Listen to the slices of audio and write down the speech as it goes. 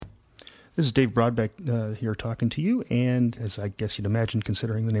This is Dave Broadbeck here talking to you, and as I guess you'd imagine,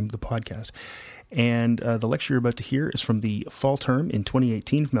 considering the name of the podcast. And the lecture you're about to hear is from the fall term in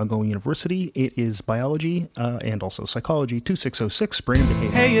 2018 from Algoma University. It is biology and also psychology 2606, brain and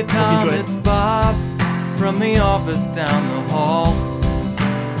behavior. Hey, Tom, it's Bob from the office down the hall.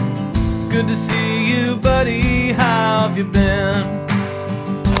 It's good to see you, buddy. How have you been?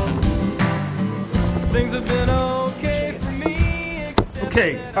 Things have been okay for me.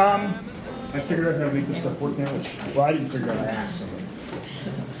 Okay, I figured out how to make this stuff work now. Well, I didn't figure out how to ask something.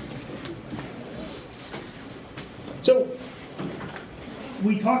 So,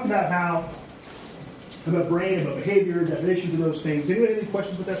 we talked about about brain, about behavior, definitions of those things. Anybody have any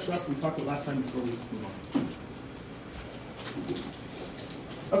questions with that stuff? We talked about last time before we move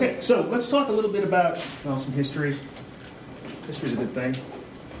on. Okay, so let's talk a little bit about some history. History's a good thing.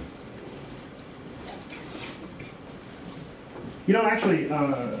 You know, actually,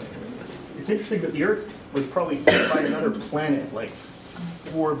 it's interesting that the Earth was probably hit by another planet like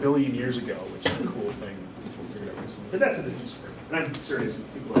 4 billion years ago, which is a cool thing. People figured out recently. But that's a different story. And I'm serious.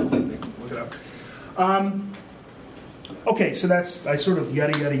 People are look it up. Okay, so I sort of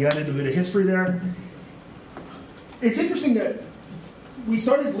yada a bit of history there. It's interesting that we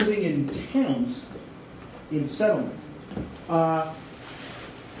started living in towns, in settlements.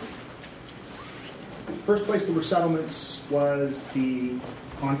 First place there were settlements was the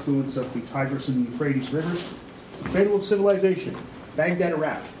confluence of the Tigris and the Euphrates rivers. It's the cradle of civilization. Baghdad,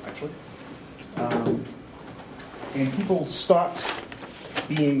 Iraq, actually. And people stopped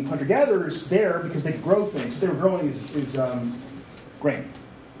being hunter-gatherers there because they could grow things. What they were growing is grain.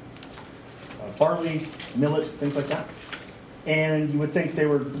 Barley, millet, things like that. And you would think they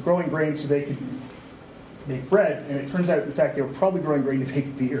were growing grain so they could make bread, and it turns out, in fact, they were probably growing grain to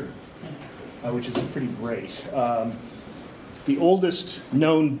make beer, which is pretty great. The oldest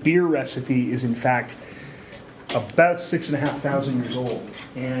known beer recipe is, in fact, about 6,500 years old.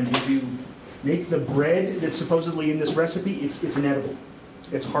 And if you make the bread that's supposedly in this recipe, it's inedible.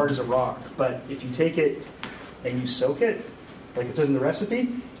 It's hard as a rock. But if you take it and you soak it, like it says in the recipe,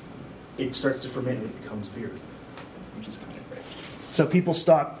 it starts to ferment and it becomes beer, which is kind of great. So people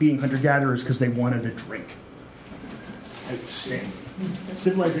stopped being hunter-gatherers because they wanted a drink. It's sin.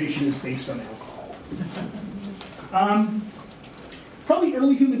 Civilization is based on alcohol. Probably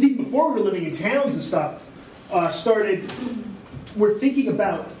early humans, even before we were living in towns and stuff, we're thinking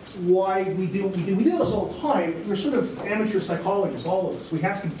about why we do what we do. We do this all the time. We're sort of amateur psychologists, all of us. We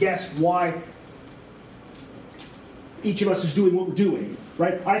have to guess why each of us is doing what we're doing,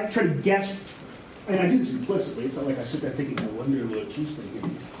 right? I try to guess, and I do this implicitly. It's not like I sit there thinking, I wonder what she's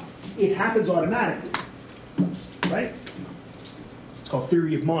thinking. It happens automatically, right? It's called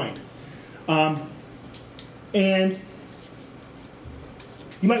theory of mind. And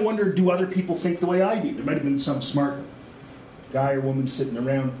you might wonder, do other people think the way I do? There might have been some smart guy or woman sitting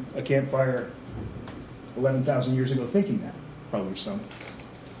around a campfire 11,000 years ago thinking that. Probably some.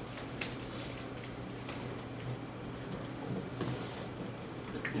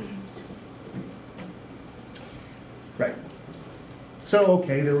 Right. So,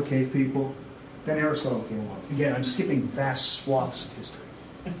 okay, there were cave people. Then Aristotle came along. Again, I'm skipping vast swaths of history.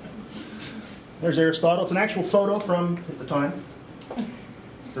 There's Aristotle. It's an actual photo from at the time.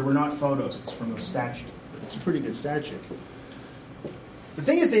 There were not photos. It's from a statue. It's a pretty good statue. The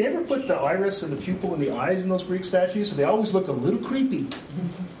thing is, they never put the iris and the pupil and the eyes in those Greek statues, so they always look a little creepy.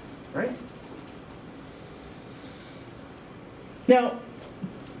 Right? Now,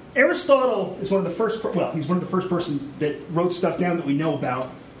 Aristotle is one of the first, he's one of the first person that wrote stuff down that we know about.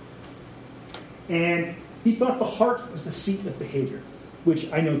 And he thought the heart was the seat of behavior,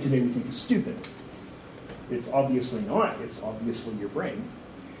 which I know today we think is stupid. It's obviously not. It's obviously your brain.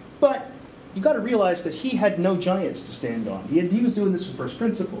 But you've got to realize that he had no giants to stand on. He was doing this from first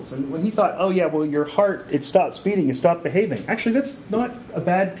principles. And when he thought, oh yeah, well your heart, it stops beating, it stopped behaving. Actually, that's not a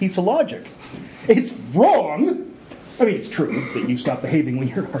bad piece of logic. It's wrong. I mean, it's true that you stop behaving when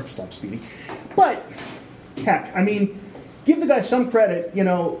your heart stops beating. But, heck, I mean, give the guy some credit. You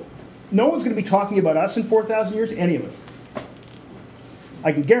know, no one's going to be talking about us in 4,000 years, any of us.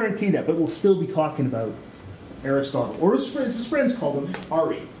 I can guarantee that, but we'll still be talking about Aristotle. Or his friends called him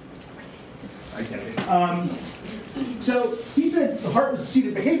Ari. I get it. So he said the heart was the seat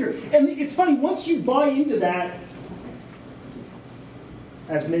of behavior. And it's funny, once you buy into that,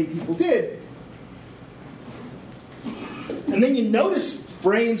 as many people did, and then you notice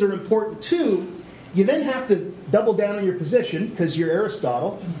brains are important too, you then have to double down on your position, because you're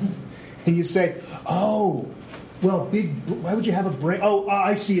Aristotle, and you say, oh, well, why would you have a brain? Oh,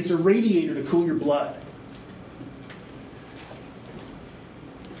 I see, it's a radiator to cool your blood.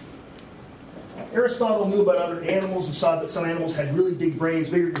 Aristotle knew about other animals and saw that some animals had really big brains,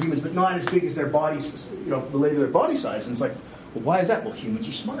 bigger than humans, but not as big as their bodies, related to their body size. And it's like, well, why is that? Well, humans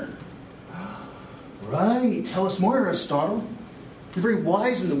are smarter. Right. Tell us more, Aristotle. You're very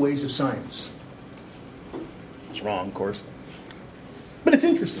wise in the ways of science. It's wrong, of course. But it's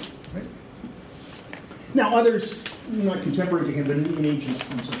interesting, right? Now, others, not contemporary to him, but in ancient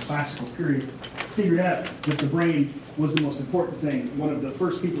sort of classical period, figured out that the brain was the most important thing. One of the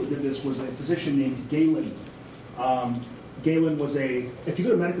first people that did this was a physician named Galen. Galen was if you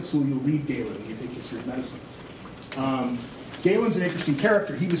go to medical school, you'll read Galen when you take history of medicine. Galen's an interesting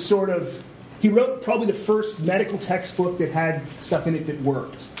character. He wrote probably the first medical textbook that had stuff in it that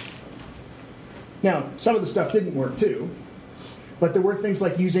worked. Now, some of the stuff didn't work too, but there were things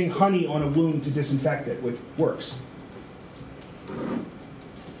like using honey on a wound to disinfect it, which works.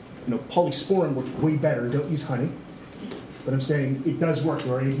 Polysporin works way better. Don't use honey. But I'm saying it does work.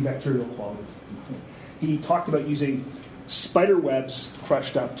 There are antibacterial qualities. He talked about using spider webs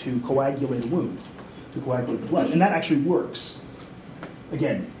crushed up to coagulate a wound, to coagulate the blood. And that actually works.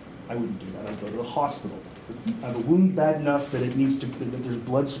 Again, I wouldn't do that. I'd go to the hospital. If I have a wound bad enough that that there's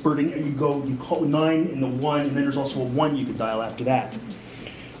blood spurting, and you call 9 and the 1, and then there's also a 1 you could dial after that.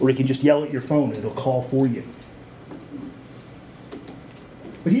 Or you can just yell at your phone and it'll call for you.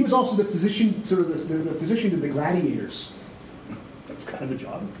 But he was also the physician, sort of the physician to the gladiators. That's kind of a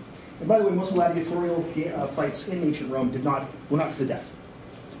job. And by the way, most gladiatorial fights in ancient Rome were not to the death.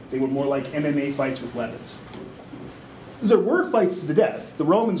 They were more like MMA fights with weapons. There were fights to the death. The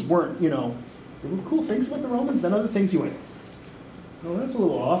Romans weren't, there were cool things about the Romans, then other things you went, no, that's a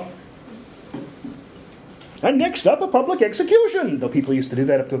little off. And next up, a public execution. Though people used to do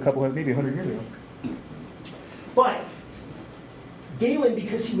that up to maybe 100 years ago. But Galen,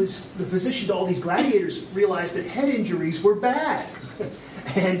 because he was the physician to all these gladiators, realized that head injuries were bad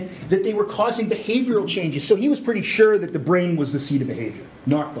and that they were causing behavioral changes. So he was pretty sure that the brain was the seat of behavior,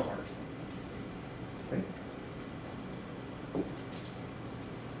 not the heart. Okay.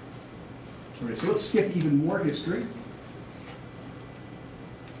 All right, so let's skip even more history.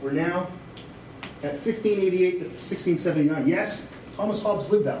 We're now at 1588 to 1679. Yes, Thomas Hobbes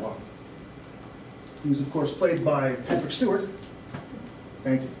lived that long. He was, of course, played by Patrick Stewart.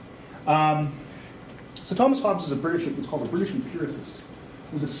 Thank you. So Thomas Hobbes is what's called a British empiricist.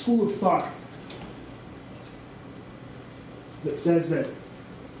 It was a school of thought that says that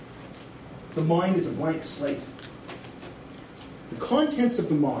the mind is a blank slate. The contents of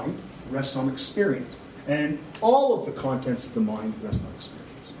the mind rest on experience, and all of the contents of the mind rest on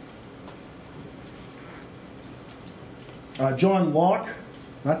experience. John Locke,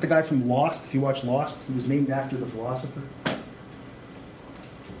 not the guy from Lost. If you watch Lost, he was named after the philosopher.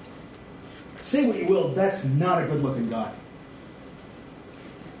 Say what you will, that's not a good-looking guy.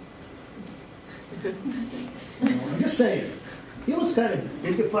 I'm just saying. He looks kind of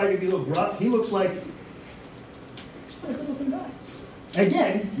dignified, maybe a little gruff. He looks like just not a good-looking guy.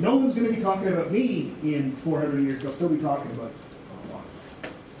 Again, no one's going to be talking about me in 400 years. They'll still be talking about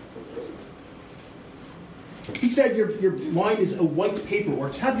He said your mind is a white paper, or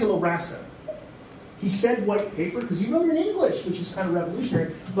tabula rasa. He said white paper because he wrote it in English, which is kind of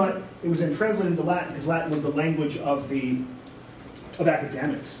revolutionary, but it was then translated into Latin because Latin was the language of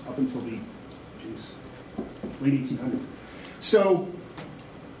academics up until the late 1800s. So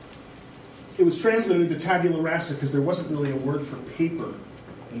it was translated into tabula rasa because there wasn't really a word for paper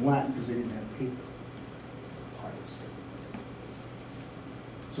in Latin because they didn't have paper.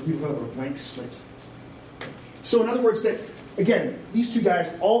 So people thought of a blank slate. So in other words, that again, these two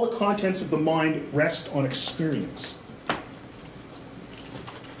guys, all the contents of the mind rest on experience.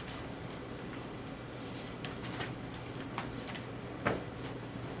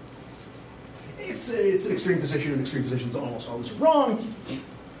 It's an extreme position, and extreme positions almost always wrong.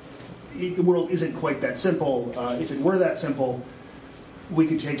 The world isn't quite that simple. If it were that simple, we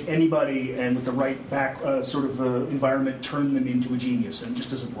could take anybody and with the right environment, turn them into a genius, and it just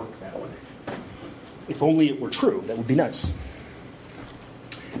doesn't work that way. If only it were true, that would be nice.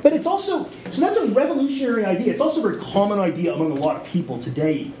 But it's also, so that's a revolutionary idea. It's also a very common idea among a lot of people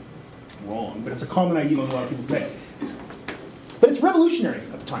today. Wrong, but it's a common idea among a lot of people today. But it's revolutionary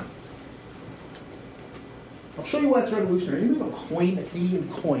at the time. I'll show you why it's revolutionary. You have a coin, a Canadian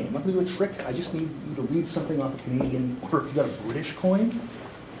coin. I'm not going to do a trick. I just need you to read something off a Canadian, or if you've got a British coin,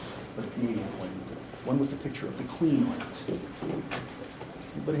 or a Canadian coin. One with the picture of the Queen on it.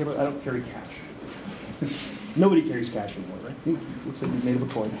 Anybody have I don't carry cash. Nobody carries cash anymore, right? Looks like it's made of a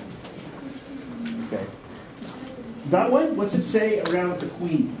coin. Okay. Got one? What's it say around the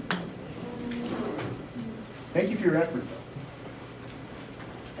Queen? Thank you for your effort, though.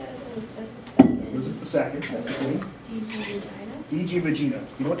 Elizabeth II, that's the queen. E.G. Vagina.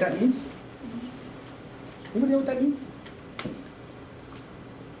 You know what that means? Anybody know what that means?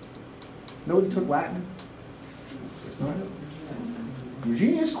 Nobody took Latin? It's not it.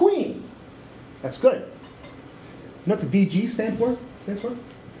 Eugenia is queen. That's good. You know what the DG stands for?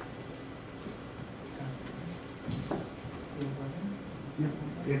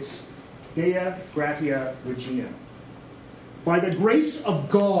 It's Dea Gratia Regina. By the grace of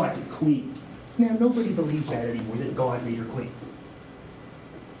God, queen. Now, nobody believes that anymore, that God made her queen.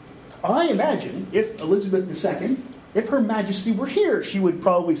 I imagine if Elizabeth II, if Her Majesty were here, she would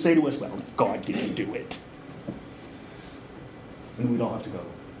probably say to us, well, God didn't do it. And we'd all have to go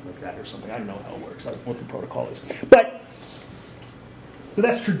like that or something. I don't know how it works. I don't know what the protocol is. But, so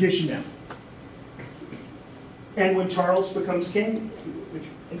that's tradition now. And when Charles becomes king, which,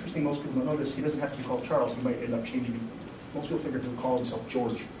 interesting, most people don't know this, he doesn't have to be called Charles. He might end up changing it. Most people figure he'll call himself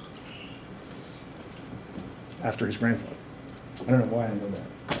George. After his grandfather. I don't know why I know that.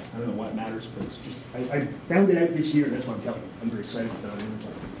 I don't know why it matters, but it's just, I found it out this year, that's what I'm telling you. I'm very excited about it.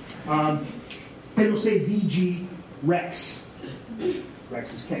 And it'll say VG Rex.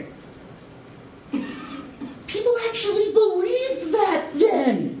 Rex is king. People actually believed that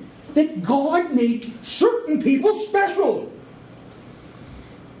then, that God made certain people special.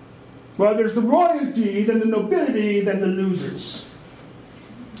 Well, there's the royalty, then the nobility, then the losers.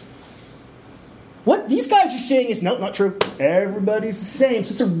 What these guys are saying is, no, not true. Everybody's the same.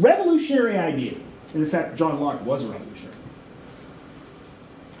 So it's a revolutionary idea. And in fact, John Locke was a revolutionary.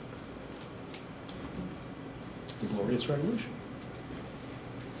 The Glorious Revolution.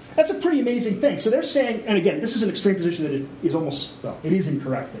 That's a pretty amazing thing. So they're saying, and again, this is an extreme position that is almost, well, it is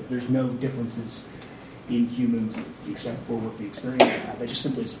incorrect, that there's no differences in humans except for what the experience have. That just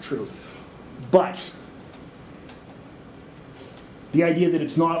simply isn't true. But the idea that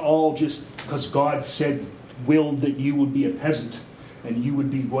it's not all just because God willed that you would be a peasant and you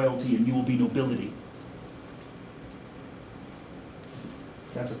would be royalty and you will be nobility.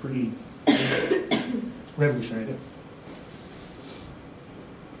 That's a pretty revolutionary idea.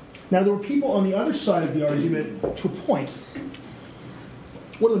 Now, there were people on the other side of the argument to a point.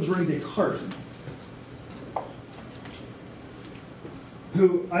 One of them's René Descartes,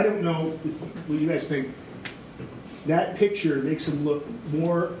 who, I don't know what you guys think, that picture makes him look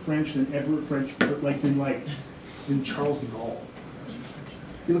more French than ever French, than Charles de Gaulle.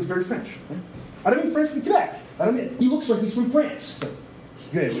 He looks very French. I don't mean French from Quebec. He looks like he's from France. So,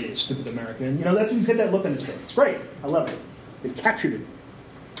 good, really, stupid American. You know, that's when he's got that look on his face. It's great. I love it. They've captured it.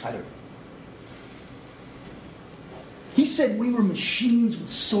 I don't know. He said we were machines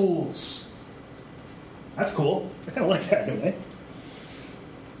with souls. That's cool. I kind of like that in a way.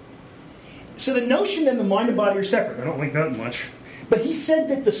 So the notion that the mind and body are separate, I don't like that much. But he said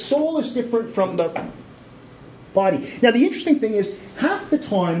that the soul is different from the body. Now the interesting thing is, half the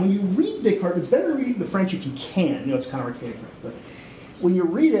time when you read Descartes, it's better to read the French if you can. You know, it's kind of archaic, but when you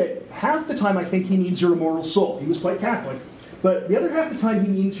read it, half the time I think he means your immortal soul. He was quite Catholic. But the other half the time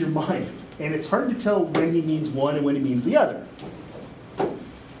he means your mind. And it's hard to tell when he means one and when he means the other.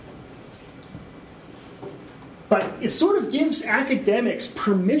 But it sort of gives academics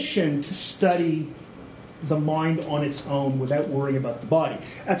permission to study the mind on its own without worrying about the body.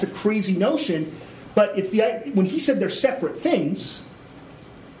 That's a crazy notion, but it's when he said they're separate things,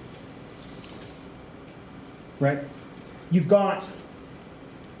 right? You've got,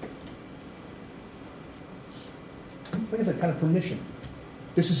 like I said, kind of permission.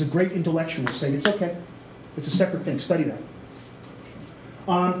 This is a great intellectual saying it's okay. It's a separate thing. Study that.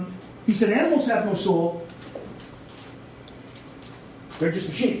 He said animals have no soul. They're just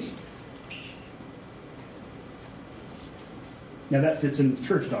machines. Now that fits in the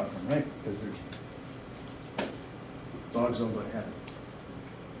church doctrine, right? Because there's dogs don't go to heaven.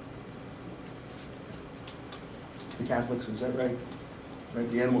 The Catholics, is that right? Right?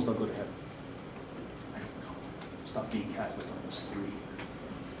 The animals don't go to heaven. I don't know. Stop being Catholic on this theory.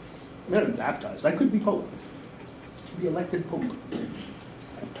 I'm not baptized. I could be Pope. I could be elected Pope.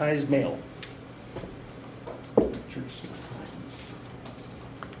 Baptized male. Church 6 times.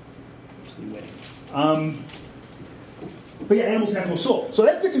 Mostly weddings. But yeah, animals have no soul. So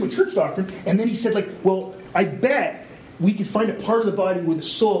that fits in with church doctrine. And then he said, well, I bet we could find a part of the body where the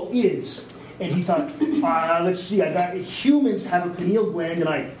soul is. And he thought, let's see, humans have a pineal gland, and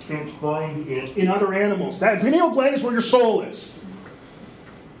I can't find it in other animals. That pineal gland is where your soul is.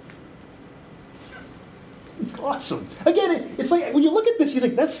 It's awesome. Again, it's like, when you look at this, you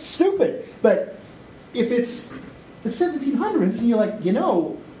think, that's stupid. But if it's the 1700s, and you're like,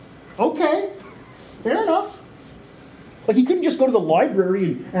 okay, fair enough. Like, you couldn't just go to the library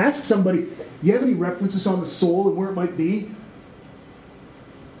and ask somebody, do you have any references on the soul and where it might be?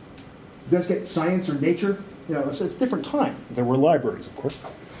 You guys get science or nature? You know, it's a different time. There were libraries, of course.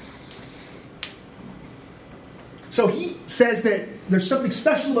 So he says that there's something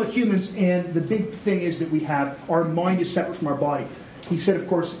special about humans, and the big thing is that we have, our mind is separate from our body. He said, of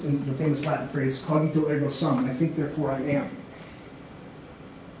course, in the famous Latin phrase, cogito ergo sum, I think, therefore I am,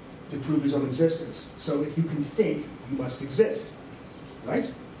 to prove his own existence. So if you can think, you must exist, right?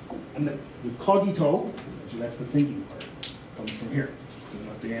 And the cogito, so that's the thinking part, comes from here.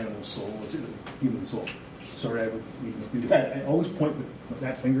 Not the animal soul, it's the human soul. Sorry, I would do that. I always point with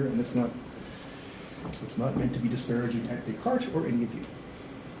that finger, and it's not meant to be disparaging at Descartes or any of you.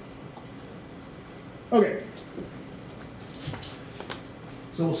 Okay.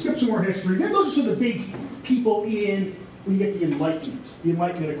 So we'll skip some more history. Then those are sort of the big people in when you get the Enlightenment. The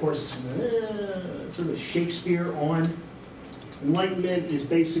Enlightenment, of course, is sort of Shakespeare on. Enlightenment is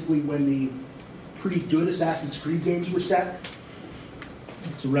basically when the pretty good Assassin's Creed games were set.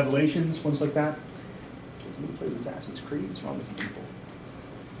 So Revelations, ones like that. When you play Assassin's Creed, what's wrong with you people?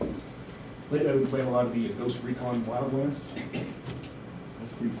 Lately, I've been playing a lot of the Ghost Recon Wildlands.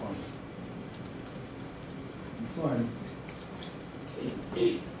 That's pretty fun.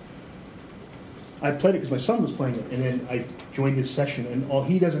 I played it because my son was playing it, and then I joined his session. And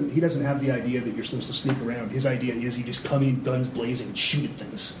he doesn't have the idea that you're supposed to sneak around. His idea is you just come in, guns blazing, and shoot at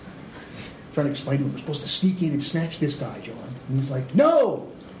things. I'm trying to explain to him, we're supposed to sneak in and snatch this guy, John. And he's like, no!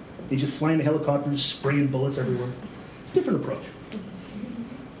 He's just flying the helicopters, spraying bullets everywhere. It's a different approach.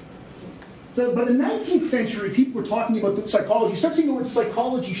 So by the 19th century, people were talking about psychology. Start seeing the word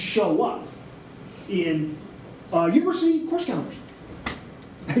psychology show up in university course calendars.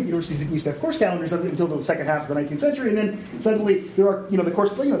 Universities didn't used to have course calendars until the second half of the 19th century, and then suddenly there are, the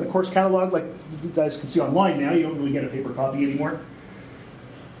course catalog, like you guys can see online now. You don't really get a paper copy anymore.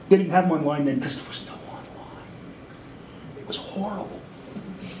 They didn't have them online then because there was no online. It was horrible.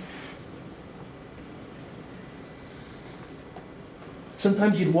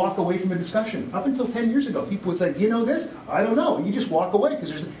 Sometimes you'd walk away from a discussion. Up until 10 years ago, people would say, do you know this? I don't know. And you just walk away.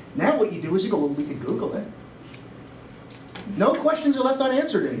 Because now what you do is you go, well, we could Google it. No questions are left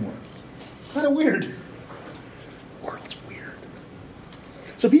unanswered anymore. Kind of weird. The world's weird.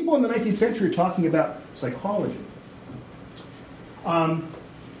 So people in the 19th century are talking about psychology. The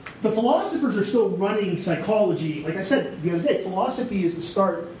philosophers are still running psychology. Like I said the other day, philosophy is the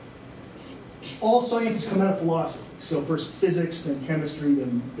start. All sciences come out of philosophy. So first physics, then chemistry,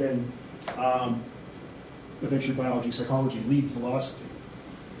 then eventually biology, psychology, lead philosophy.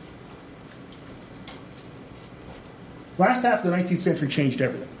 Last half of the 19th century changed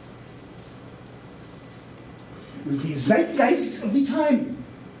everything. It was the zeitgeist of the time.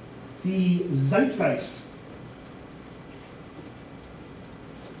 The zeitgeist.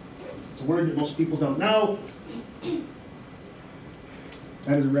 It's a word that most people don't know.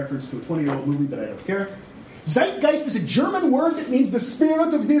 That is a reference to a 20-year-old movie, but I don't care. Zeitgeist is a German word that means the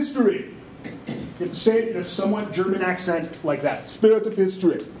spirit of history. You have to say it in a somewhat German accent like that. Spirit of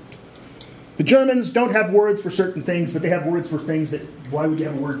history. The Germans don't have words for certain things, but they have words for things that, why would you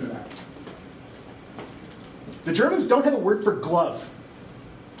have a word for that? The Germans don't have a word for glove.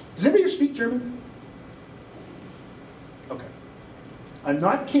 Does anybody here speak German? Okay. I'm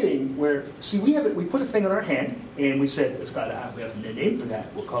not kidding, we put a thing on our hand, and we said, we have a name for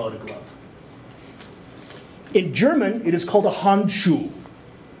that, we'll call it a glove. In German, it is called a Handschuh.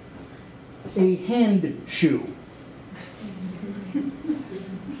 A hand shoe.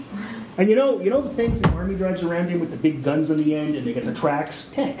 And you know the things the army drives around in with the big guns on the end and they get the tracks?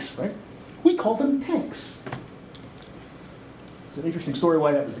 Tanks, right? We call them tanks. It's an interesting story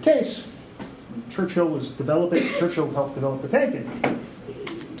why that was the case. When Churchill helped develop the tank,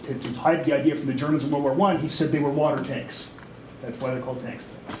 and to hide the idea from the Germans in World War I, he said they were water tanks. That's why they're called tanks.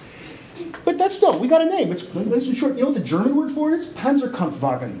 But that's still, we got a name. It's nice and short. You know what the German word for it is?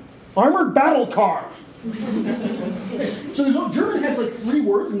 Panzerkampfwagen. Armored battle car. So German has like 3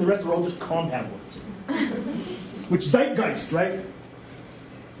 words, and the rest are all just compound words. Which zeitgeist, right?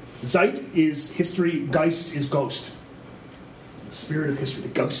 Zeit is history, geist is ghost. The spirit of history, the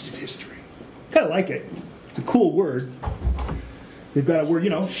ghost of history. Kind of like it. It's a cool word. They've got a word,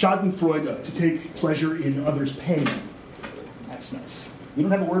 schadenfreude, to take pleasure in others' pain. That's nice. We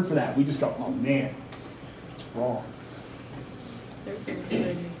don't have a word for that. We just go, oh man, it's wrong. There's a word for it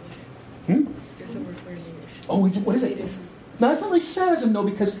in English. There's a word for it in English. Oh, what is it? No, it's not like sadism, though,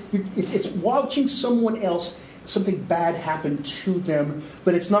 because it's watching someone else, something bad happen to them,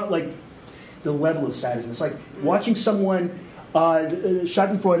 but it's not like the level of sadism. It's like watching someone,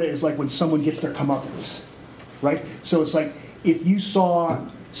 schadenfreude is like when someone gets their comeuppance. right? So it's like if you saw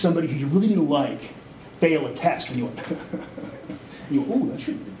somebody who you really didn't like fail a test, and you went, oh, that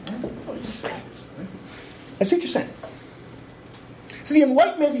shouldn't be bad. That's how you say this, right? That's what you're saying. So the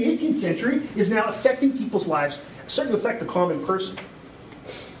Enlightenment of the 18th century is now affecting people's lives, starting to affect the common person.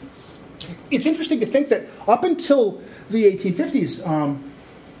 It's interesting to think that up until the 1850s,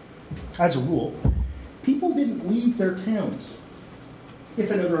 as a rule, people didn't leave their towns.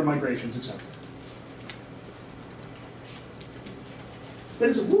 Yes, I know there are migrations, etc. But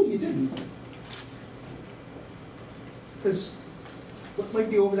as a rule, you didn't. Because what might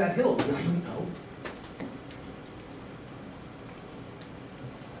be over that hill? I don't know.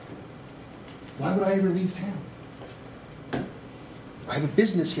 Why would I ever leave town? I have a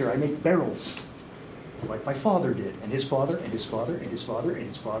business here. I make barrels. Like my father did, and his father, and his father, and his father, and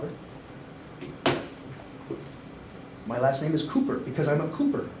his father. My last name is Cooper because I'm a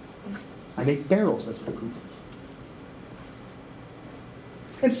Cooper. I make barrels. That's what a Cooper is.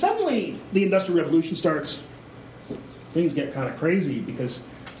 And suddenly, the Industrial Revolution starts. Things get kind of crazy because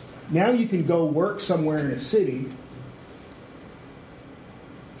now you can go work somewhere in a city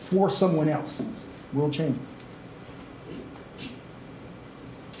for someone else. World changing.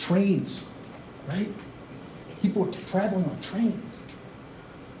 Trains, right? People are traveling on trains.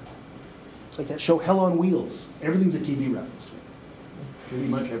 It's like that show Hell on Wheels. Everything's a TV reference to it. Pretty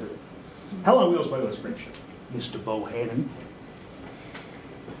much everything. Hell on Wheels, by the way, is a great show. Mr. Bohannon.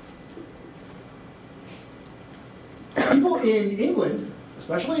 People in England,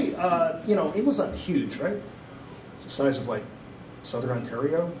 especially, England's not huge, right? It's the size of like southern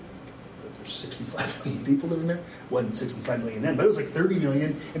Ontario. There's 65 million people living there. Wasn't 65 million then, but it was like 30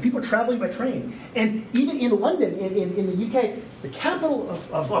 million, and people are traveling by train. And even in London, in the UK, the capital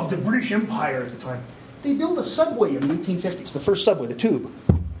of the British Empire at the time, they built a subway in the 1850s, the first subway, the Tube.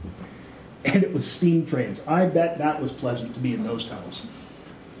 And it was steam trains. I bet that was pleasant to be in those tunnels.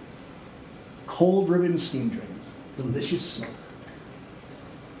 Coal-driven steam trains. Delicious smoke.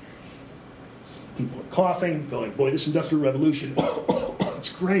 People are coughing, going, boy, this Industrial Revolution,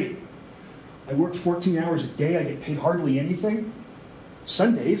 it's great. I work 14 hours a day, I get paid hardly anything.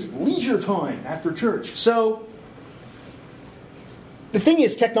 Sundays, leisure time after church. So, the thing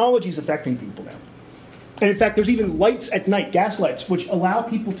is, technology is affecting people now. And in fact, there's even lights at night, gas lights, which allow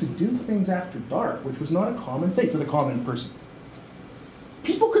people to do things after dark, which was not a common thing for the common person.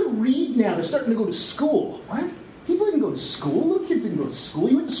 People can read now, they're starting to go to school. What? People didn't go to school, little kids didn't go to school.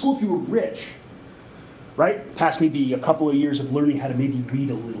 You went to school if you were rich. Right? Past maybe a couple of years of learning how to maybe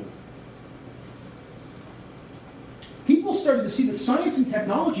read a little. People started to see that science and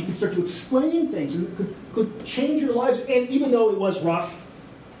technology could start to explain things and could change your lives. And even though it was rough,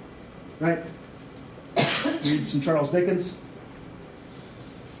 right? Read some Charles Dickens.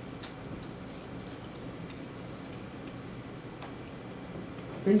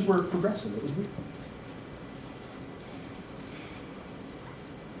 Things were progressive. It was weird.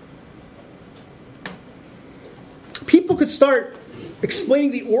 People could start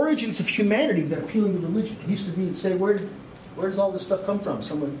explaining the origins of humanity without appealing to religion. It used to be to say, where does all this stuff come from?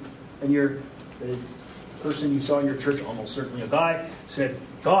 Someone, and the person you saw in your church, almost certainly a guy, said,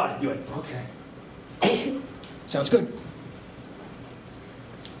 God. You went, okay. Sounds good.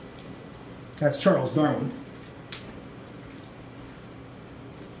 That's Charles Darwin.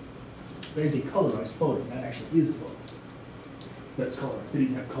 There's a colorized photo. That actually is a photo. That's colorized. They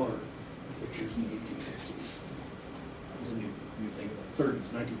didn't have color pictures in the 1850s. It was a new thing in the 30s,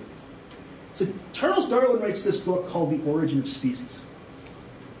 1950s. So Charles Darwin writes this book called The Origin of Species.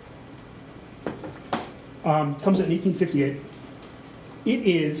 Comes out in 1858. It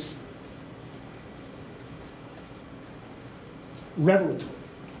is revelatory.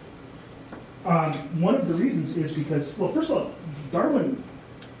 One of the reasons is because, well, first of all, Darwin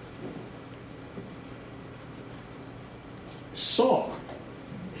saw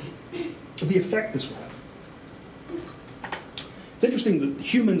the effect this would have. It's interesting that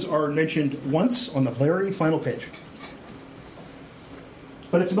humans are mentioned once on the very final page.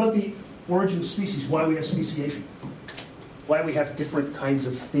 But it's about the origin of species, why we have speciation, why we have different kinds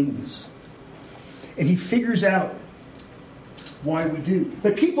of things. And he figures out why we do.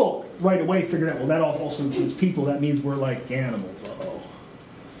 But people right away figured out, well, that also includes people. That means we're like animals. Uh-oh.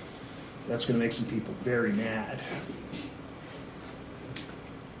 That's going to make some people very mad.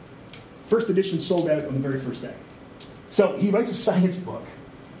 First edition sold out on the very first day. So he writes a science book.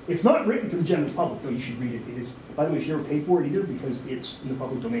 It's not written for the general public, though you should read it. It is, by the way, you should never pay for it either because it's in the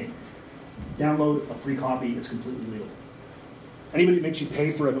public domain. Download a free copy, it's completely legal. Anybody that makes you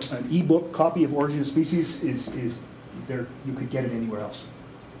pay for an e-book copy of Origin of Species is there. You could get it anywhere else.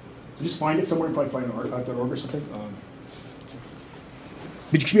 So just find it somewhere. You probably find it on archive.org or something.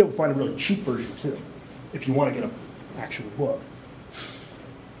 But you should be able to find a really cheap version too, if you want to get an actual book.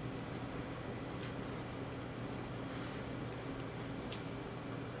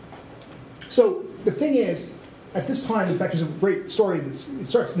 So the thing is, at this time, in fact, there's a great story that it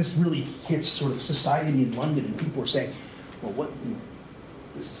starts. This really hits sort of society in London, and people are saying, "Well, what?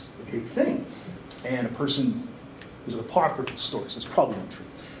 This is a big thing." And a person, there's an apocryphal story, so it's probably not true,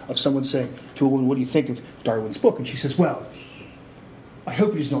 of someone saying to a woman, "What do you think of Darwin's book?" And she says, "Well, I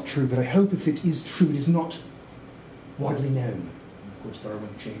hope it is not true, but I hope if it is true, it is not widely known." And of course, Darwin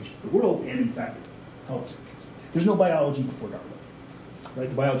changed the world, and in fact, helped. There's no biology before Darwin. Right?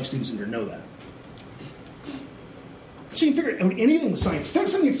 The biology students in here know that. So you figure out anything with science.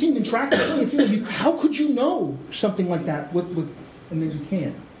 That's something that seemed intractable. Something that seemed like how could you know something like that? And then you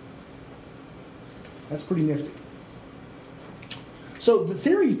can. That's pretty nifty. So the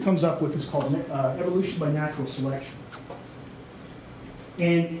theory he comes up with is called evolution by natural selection.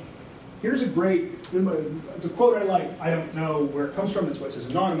 And here's it's a quote I like. I don't know where it comes from. It's what it says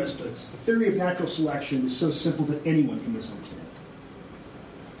anonymous, but it's the theory of natural selection is so simple that anyone can misunderstand it.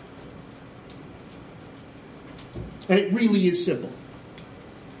 And it really is simple.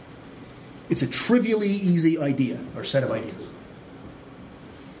 It's a trivially easy idea, or set of ideas.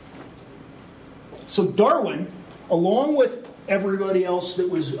 So Darwin, along with everybody else that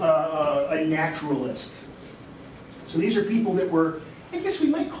was a naturalist, so these are people that were, I guess we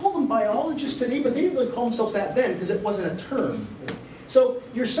might call them biologists today, but they didn't really call themselves that then because it wasn't a term. So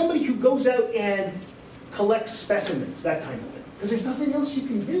you're somebody who goes out and collects specimens, that kind of thing, because there's nothing else you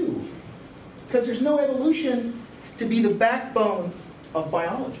can do. Because there's no evolution to be the backbone of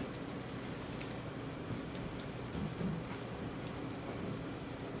biology.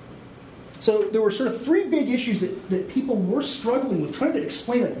 So there were sort of three big issues that people were struggling with, trying to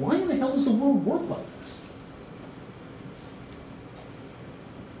explain, like, why in the hell does the world work like this?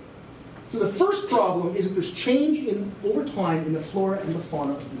 So the first problem is that there's change over time in the flora and the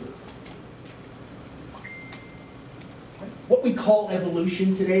fauna of the Earth. What we call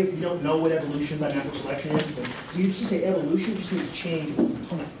evolution today, if you don't know what evolution by natural selection is, then you just say evolution, just means change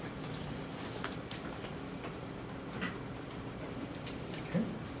over time. Okay.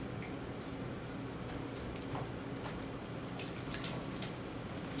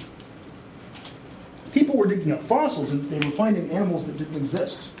 People were digging up fossils and they were finding animals that didn't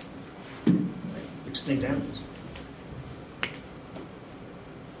exist. Extinct animals.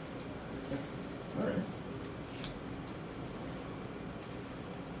 All right.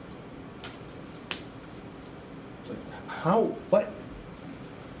 How? What?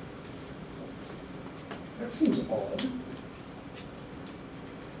 That seems odd.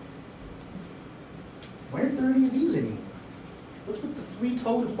 Why aren't there any of these anymore? What's with the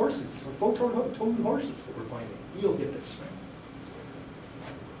three-toed horses, or four-toed horses that we're finding? You'll get this, right?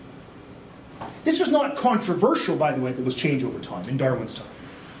 This was not controversial, by the way, that was change over time, in Darwin's time.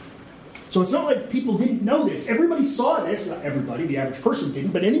 So it's not like people didn't know this. Everybody saw this. Not everybody, the average person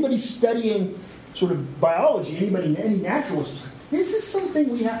didn't, but anybody studying sort of biology, any naturalist was like, this is something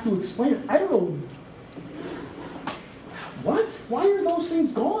we have to explain. I don't know. What? Why are those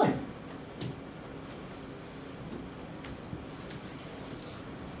things gone?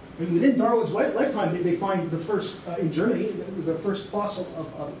 I mean, within Darwin's lifetime, they find the first, in Germany, the first fossil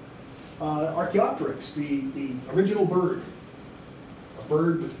of Archaeopteryx, the original bird. A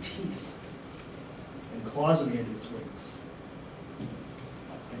bird with teeth and claws on the end of its wings.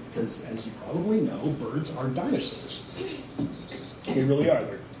 Because, as you probably know, birds are dinosaurs. They really are.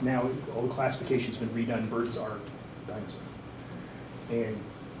 Now, all the classification's been redone. Birds are dinosaurs. And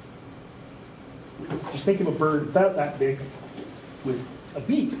just think of a bird about that big with a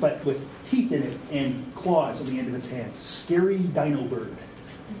beak, but with teeth in it and claws on the end of its hands. Scary dino bird.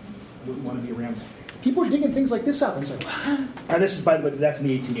 I wouldn't want to be around that. People are digging things like this up, and it's like, what? And this is, by the way, that's in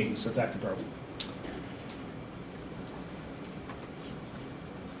the 1880s, so it's after Darwin.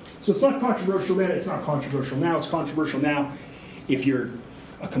 So it's not controversial then, it's not controversial now. It's controversial now if you're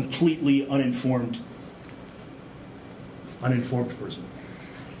a completely uninformed person.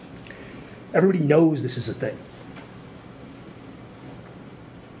 Everybody knows this is a thing.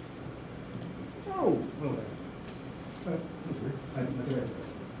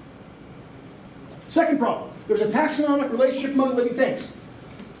 Second problem, there's a taxonomic relationship among living things.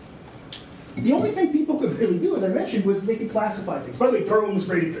 The only thing people could really do, as I mentioned, was they could classify things. By the way, Darwin was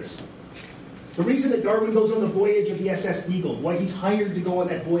great at this. The reason that Darwin goes on the voyage of the SS Beagle, why he's hired to go on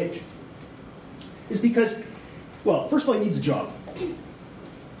that voyage, is because, well, first of all, he needs a job.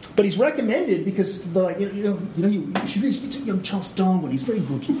 But he's recommended because they're like, you should really speak to young Charles Darwin. He's very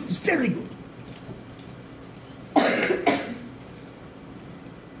good. He's very good.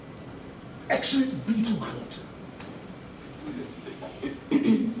 Excellent beetle hunter.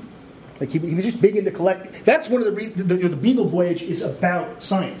 Like he was just big into collecting. That's one of the reasons the Beagle Voyage is about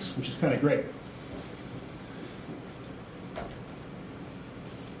science, which is kind of great.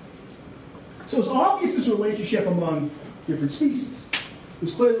 So it's obvious this relationship among different species. It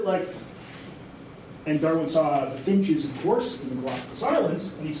was clear that, and Darwin saw the finches, of course, in the Galapagos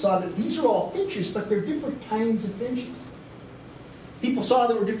Islands, and he saw that these are all finches, but they're different kinds of finches. People saw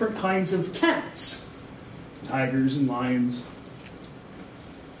there were different kinds of cats, tigers and lions,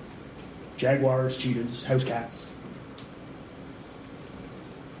 jaguars, cheetahs, house cats.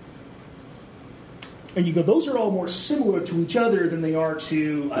 And you go, those are all more similar to each other than they are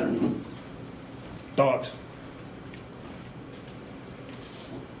to, I don't know, dogs.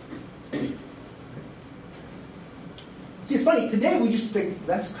 See, it's funny, today we just think,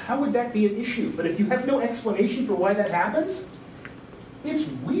 how would that be an issue? But if you have no explanation for why that happens, it's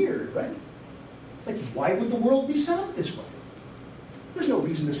weird, right? Like, why would the world be set up this way? There's no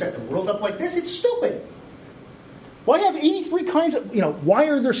reason to set the world up like this. It's stupid. Why have 83 kinds of, why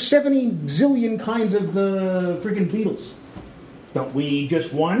are there 70 zillion kinds of the friggin' beetles? Don't we need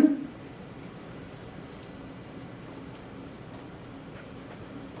just one?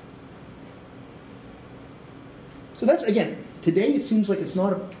 So that's, again, today it seems like it's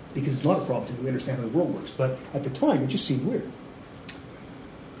not because it's not a problem today. We understand how the world works. But at the time, it just seemed weird.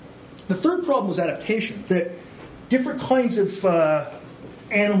 The third problem was adaptation. That different kinds of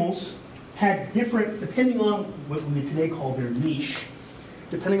animals had different, depending on what we today call their niche,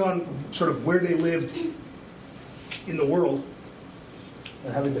 depending on sort of where they lived in the world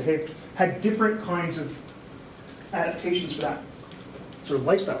and how they behaved, had different kinds of adaptations for that sort of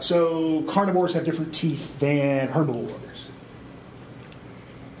lifestyle. So carnivores have different teeth than herbivores.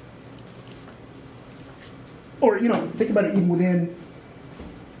 Or, think about it even within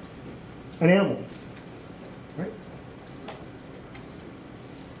an animal. Right?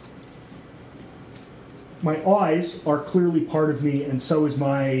 My eyes are clearly part of me, and so is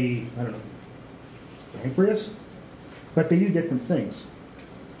my, pancreas. But they do different things.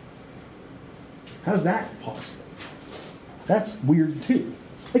 How's that possible? That's weird too.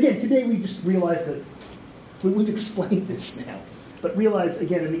 Again, today we just realize that we've explained this now. But realize,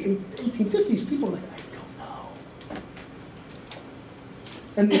 again, in the 1850s, people were like, I don't know.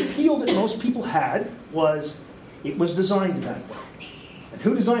 And the appeal that most people had was it was designed that way. And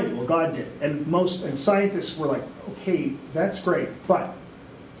who designed it? Well, God did. And scientists were like, okay, that's great, but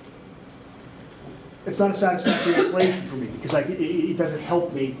it's not a satisfactory explanation for me because it doesn't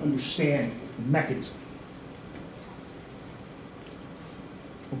help me understand the mechanism.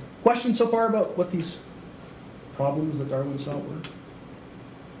 Questions so far about what these problems that Darwin saw were?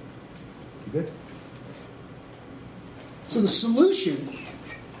 You good? So the solution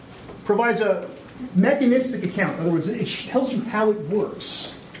provides a mechanistic account. In other words, it tells you how it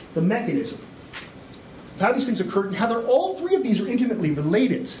works, the mechanism, how these things occurred, and how all three of these are intimately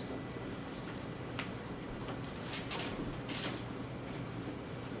related.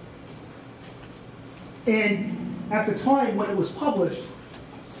 And at the time when it was published,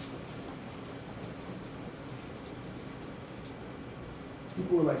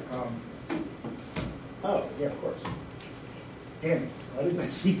 people were like, oh, yeah, of course. Damn, why didn't I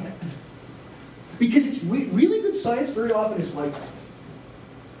see that? Because it's really good science very often is like that.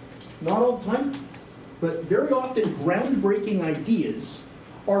 Not all the time, but very often groundbreaking ideas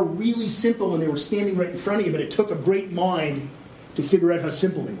are really simple when they were standing right in front of you, but it took a great mind to figure out how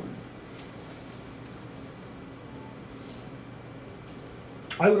simple they were.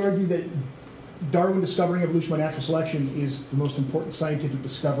 I would argue that Darwin discovering evolution by natural selection is the most important scientific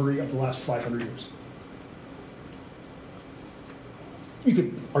discovery of the last 500 years. You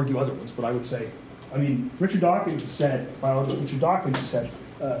could argue other ones, but I would say, Richard Dawkins said, biologist Richard Dawkins said,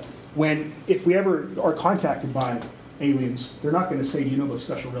 if we ever are contacted by aliens, they're not going to say, do you know about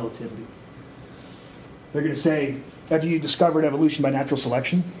special relativity? They're going to say, have you discovered evolution by natural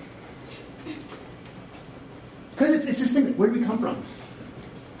selection? Because it's this thing, where do we come from?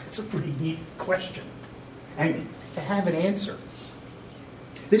 It's a pretty neat question. And to have an answer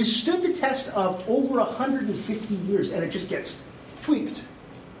that has stood the test of over 150 years, and it just gets tweaked.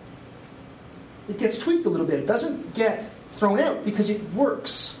 It gets tweaked a little bit. It doesn't get thrown out because it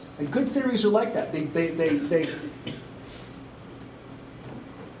works. And good theories are like that. They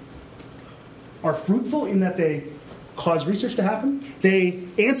are fruitful in that they cause research to happen. They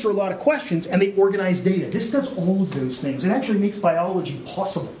answer a lot of questions, and they organize data. This does all of those things. It actually makes biology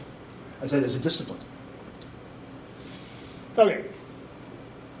possible. as a discipline. Okay.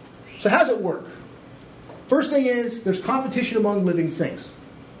 So how does it work? First thing is, there's competition among living things.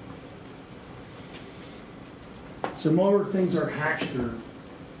 So more things are hatched or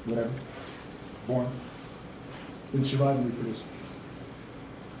whatever, born, than survive and reproduce.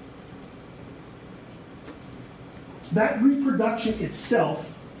 That reproduction itself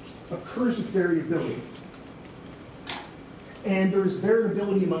occurs with variability. And there's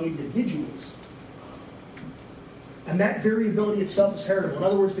variability among individuals. And that variability itself is heritable. In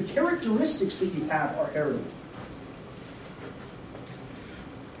other words, the characteristics that you have are heritable.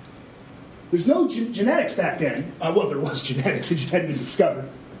 There's no genetics back then. Well, there was genetics. It just hadn't been discovered.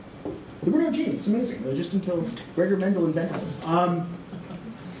 There were no genes. It's amazing. Just until Gregor Mendel invented them.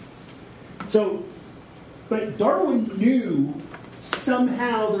 But Darwin knew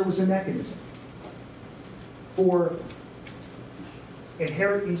somehow there was a mechanism for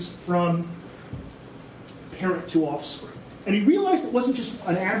inheritance from parent to offspring. And he realized it wasn't just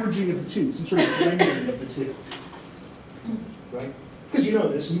an averaging of the two, some sort of blending of the two. Right? Because you know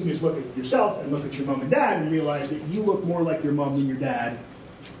this, you can just look at yourself and look at your mom and dad and realize that you look more like your mom than your dad.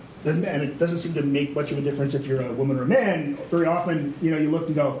 And it doesn't seem to make much of a difference if you're a woman or a man. Very often, you look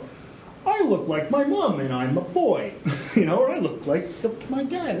and go, I look like my mom and I'm a boy. Or I look like my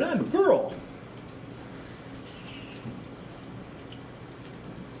dad and I'm a girl.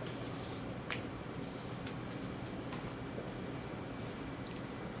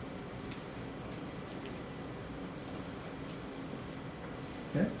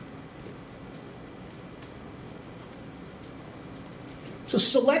 Okay. So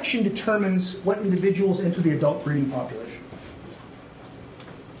selection determines what individuals enter the adult breeding population.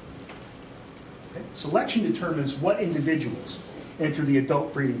 Okay. Selection determines what individuals enter the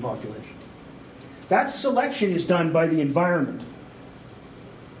adult breeding population. That selection is done by the environment.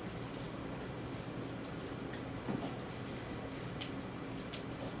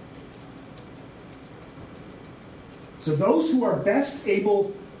 So those who are best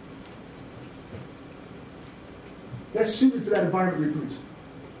suited for that environment reproduce.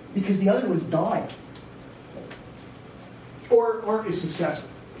 Because the other ones die. Or aren't as successful.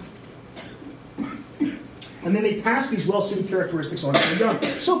 And then they pass these well-suited characteristics on to the young.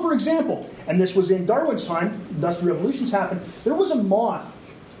 So for example, and this was in Darwin's time, industrial revolutions happened, there was a moth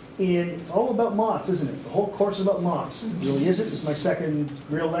it's all about moths, isn't it? The whole course is about moths. It really is it? This is my second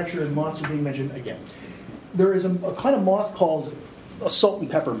real lecture and moths are being mentioned again. There is a kind of moth called a salt and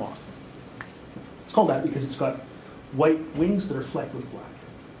pepper moth. It's called that because it's got white wings that are flecked with black.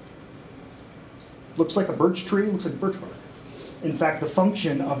 Looks like a birch tree, looks like birch bark. In fact, the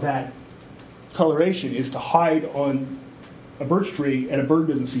function of that coloration is to hide on a birch tree and a bird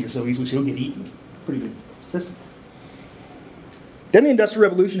doesn't see it so easily, so you'll get eaten. Pretty good system. Then the Industrial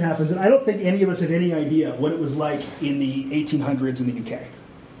Revolution happens, and I don't think any of us have any idea what it was like in the 1800s in the UK.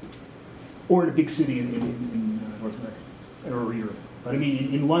 Or in a big city in North America, or Europe. But I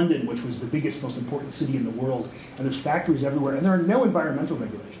mean, in London, which was the biggest, most important city in the world, and there's factories everywhere, and there are no environmental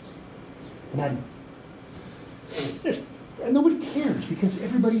regulations. None. And nobody cares, because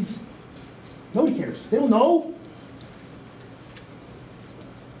nobody cares. They don't know.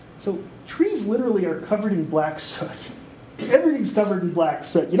 So trees literally are covered in black soot. Everything's covered in black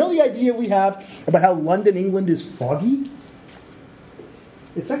soot. You know the idea we have about how London, England is foggy?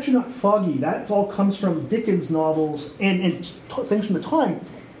 It's actually not foggy. That all comes from Dickens novels and things from the time.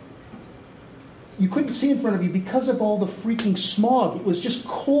 You couldn't see in front of you because of all the freaking smog. It was just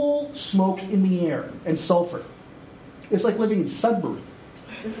coal smoke in the air and sulfur. It's like living in Sudbury.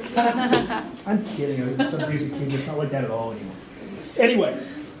 I'm kidding. Sudbury's a kid. It's not like that at all anymore. Anyway,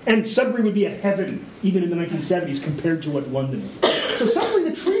 and Sudbury would be a heaven even in the 1970s compared to what London is. So suddenly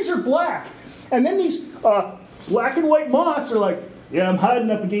the trees are black. And then these black and white moths are like, yeah, I'm hiding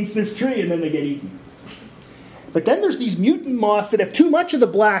up against this tree, and then they get eaten. But then there's these mutant moths that have too much of the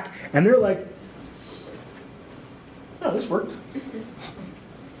black, and they're like, oh, this worked.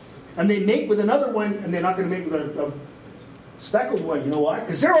 And they mate with another one, and they're not going to mate with a speckled one. You know why?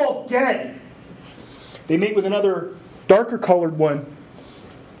 Because they're all dead. They mate with another darker colored one.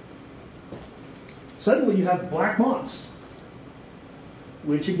 Suddenly you have black moths,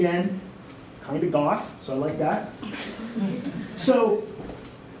 which again, kind of goth, so I like that. So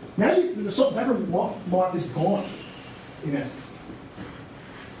now the salt and pepper moth is gone, in essence.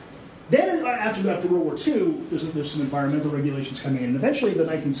 Then after World War II, there's some environmental regulations coming in, and eventually in the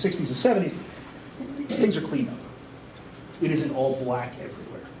 1960s and 70s, things are cleaned up. It isn't all black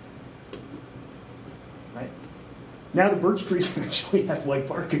everywhere. Right? Now the birch trees actually have white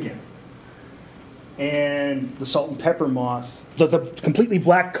bark again. And the salt and pepper moth, the completely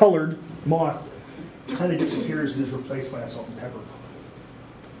black colored moth kind of disappears and is replaced by a salt and pepper.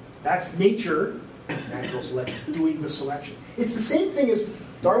 That's nature, natural selection, doing the selection. It's the same thing as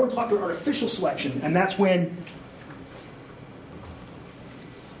Darwin talked about artificial selection, and that's when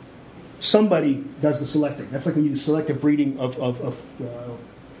somebody does the selecting. That's like when you do selective breeding of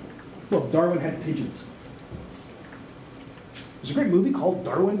well, Darwin had pigeons. There's a great movie called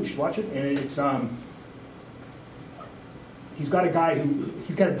Darwin. You should watch it. And it's he's got a guy who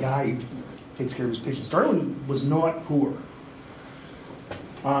takes care of his pigeons. Darwin was not poor.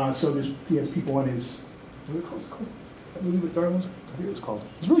 So he has people on his, what is it called? That movie with Darwin was? I forget what it was called.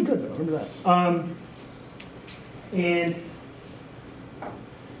 It's really good, though. I remember that. And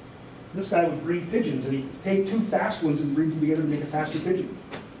this guy would breed pigeons, and he'd take two fast ones and breed them together to make a faster pigeon.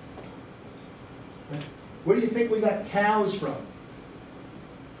 Where do you think we got cows from?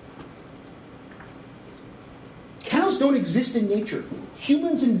 Cows don't exist in nature.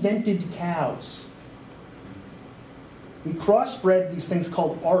 Humans invented cows. We crossbred these things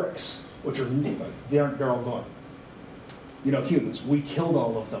called aurochs, which are they're all gone. You know, humans. We killed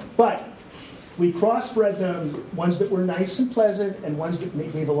all of them. But we crossbred them, ones that were nice and pleasant, and ones that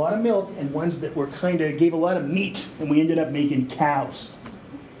gave a lot of milk, and ones that were gave a lot of meat, and we ended up making cows.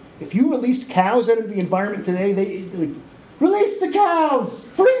 If you released cows out of the environment today, they release the cows!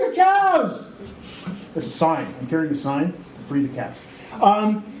 Free the cows! That's a sign. I'm carrying a sign. Free the cows.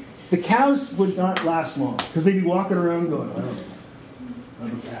 The cows would not last long because they'd be walking around going, I don't know.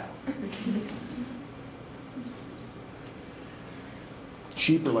 I'm a cow.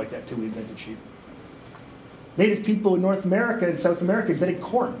 Sheep are like that too. We invented sheep. Native people in North America and South America invented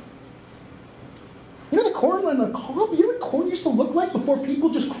corn. You know the corn on the cob? You know what corn used to look like before people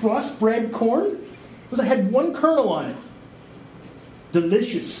just crossbred corn? Because I had one kernel on it.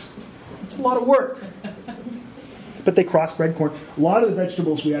 Delicious. It's a lot of work. But they crossbred corn. A lot of the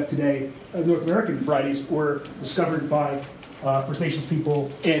vegetables we have today, North American varieties, were discovered by First Nations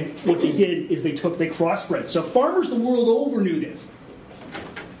people. And what they did is they crossbred. So farmers the world over knew this.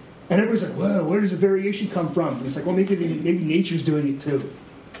 And everybody's like, well, where does the variation come from? And it's like, well, maybe nature's doing it too.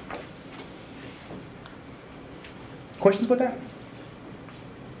 Questions about that?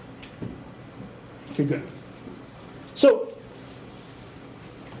 Okay, good. So,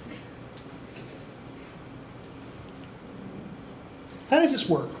 how does this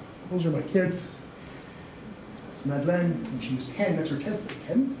work? Those are my kids. That's Madeleine, and she was 10. That's her 10th birthday.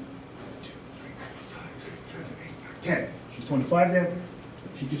 10? 10. She's 25 now.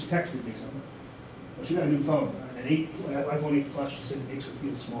 She just texted me something. Well, she got a new phone, an iPhone 8 Plus. She said it makes her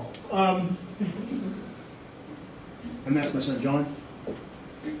feel small. And that's my son, John.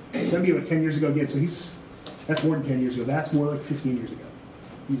 So that'd be about 10 years ago again. So that's more than 10 years ago. That's more like 15 years ago.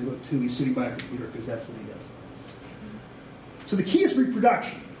 He's about 2. He's sitting by a computer because that's what he does. So the key is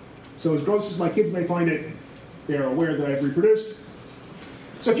reproduction. So as gross as my kids may find it, they're aware that I've reproduced.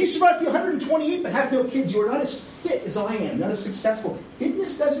 So if you survive to be 128 but have no kids, you are not as fit as I am, not as successful.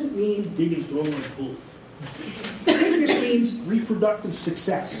 Fitness doesn't mean big and strong like a bull. Fitness means reproductive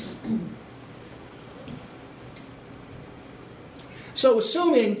success. So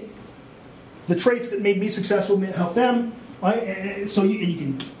assuming the traits that made me successful help them, I am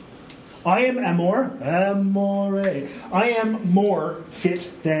more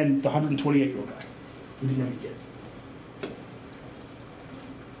fit than the 128-year-old guy who didn't have any kids.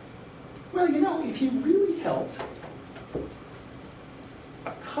 Well, you know, if he really helped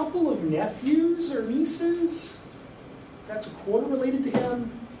a couple of nephews or nieces, that's a quarter related to him,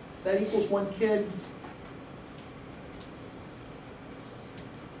 that equals one kid.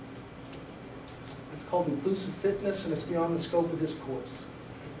 It's called inclusive fitness, and it's beyond the scope of this course.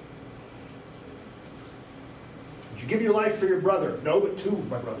 Did you give your life for your brother? No, but 2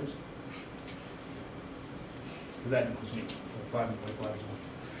 of my brothers. Because that includes me. 5 and 25 as well.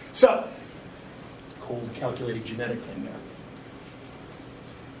 So, cold calculating genetic thing there.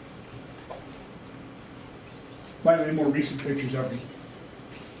 By the way, more recent pictures of me.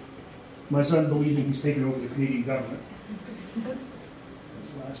 My son believing he's taken over the Canadian government.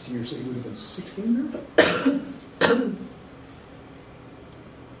 That's last year, so he would have been 16 there.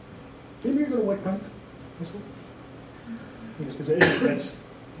 Did you ever go to White Pines High School? Because there's a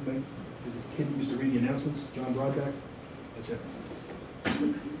kid who used to read the announcements, John Broadback. That's it.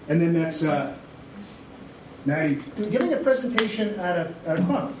 And then that's Maddie giving a presentation at a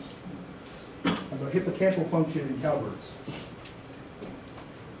conference about hippocampal function in cowbirds.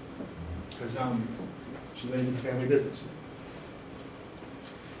 Because she went into family business.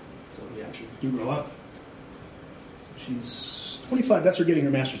 So yeah, she do grow up. So she's 25. That's her getting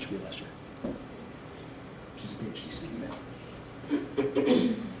her master's degree last year. She's a PhD student now.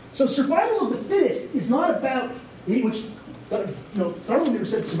 So So survival of the fittest is not about, which, Darwin never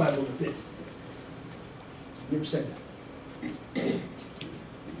said survival of the fittest. He never said that.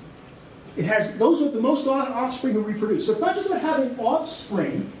 It has, those are the most offspring who reproduce. So it's not just about having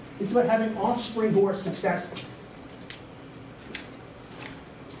offspring, it's about having offspring who are successful.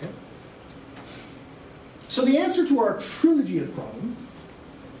 Okay. So the answer to our trilogy of problems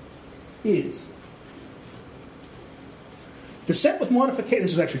is descent with modification.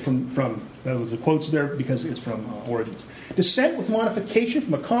 This is actually from the quotes there because it's from Origins. Descent with modification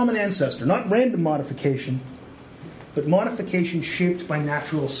from a common ancestor, not random modification, but modification shaped by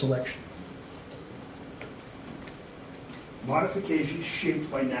natural selection. Modification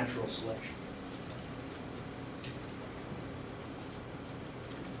shaped by natural selection.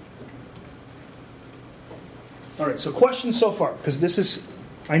 All right, so questions so far, because this is,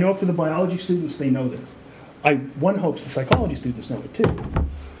 I know for the biology students, they know this. One hopes the psychology students know it too,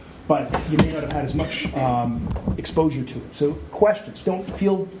 but you may not have had as much exposure to it. So questions, don't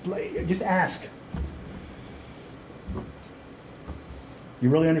feel, just ask. You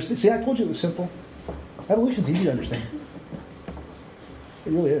really understand? See, I told you it was simple. Evolution's easy to understand.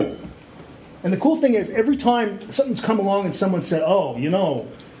 It really is. And the cool thing is, every time something's come along and someone said, oh,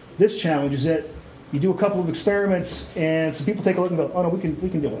 this challenges it, you do a couple of experiments and some people take a look and go, oh no, we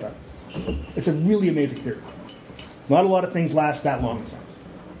can deal with that. It's a really amazing theory. Not a lot of things last that long in science.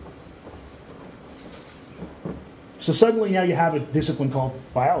 So suddenly now you have a discipline called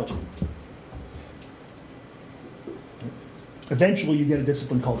biology. Eventually you get a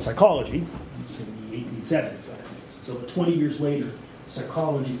discipline called psychology. It's in the 1870s. So 20 years later,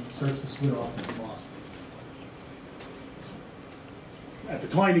 psychology starts to split off into philosophy. At the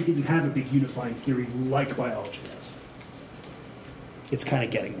time, it didn't have a big unifying theory like biology does. It's kind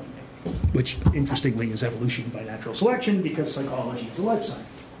of getting one thing, which, interestingly, is evolution by natural selection, because psychology is a life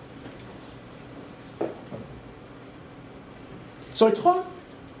science. So I talked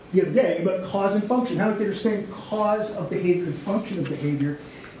the other day about cause and function, how to understand cause of behavior and function of behavior.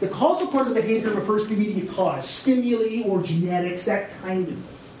 The causal part of behavior refers to immediate cause, stimuli or genetics, that kind of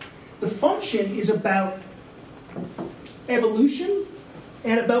thing. The function is about evolution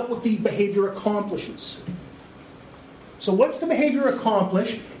and about what the behavior accomplishes. So what's the behavior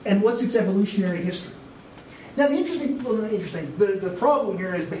accomplish, and what's its evolutionary history? Now the problem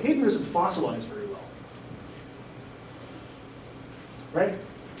here is behavior isn't fossilized very well. Right? It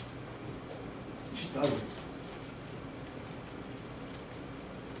just doesn't.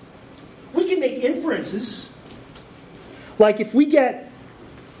 We can make inferences, like if we get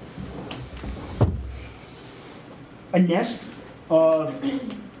a nest of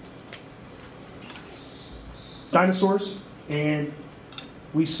dinosaurs and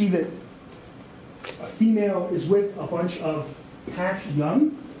we see that a female is with a bunch of hatched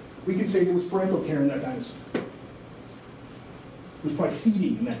young, we can say there was parental care in that dinosaur. There was probably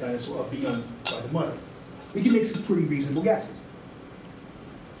feeding in that dinosaur of the young by the mother. We can make some pretty reasonable guesses.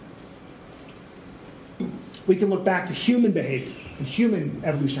 We can look back to human behavior and human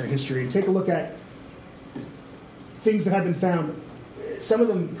evolutionary history and take a look at things that have been found. Some of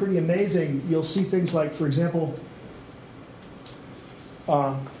them pretty amazing. You'll see things like, for example,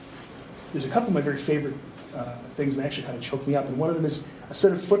 there's a couple of my very favorite things that actually kind of choke me up, and one of them is a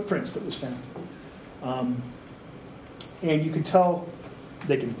set of footprints that was found. And you can tell,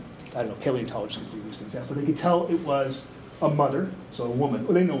 paleontologists can figure these things out, but they could tell it was a mother, so a woman.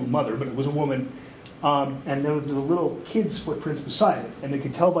 Well, they know mother, but it was a woman. And there was the little kid's footprints beside it. And they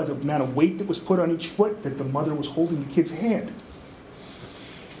could tell by the amount of weight that was put on each foot that the mother was holding the kid's hand.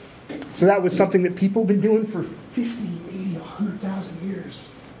 So that was something that people have been doing for 50, 80, 100,000 years.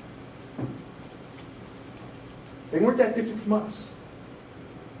 They weren't that different from us.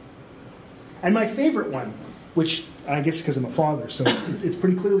 And my favorite one, which I guess because I'm a father, so it's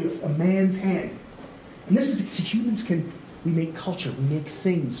pretty clearly a man's hand. And this is because humans we make culture, we make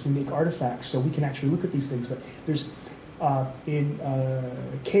things, we make artifacts, so we can actually look at these things. But there's in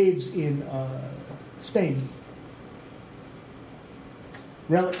caves in Spain,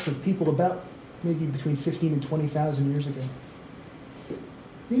 relics of people about maybe between 15 and 20,000 years ago.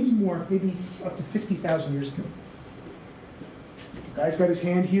 Maybe more, maybe up to 50,000 years ago. The guy's got his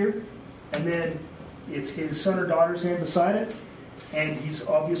hand here, and then it's his son or daughter's hand beside it, and he's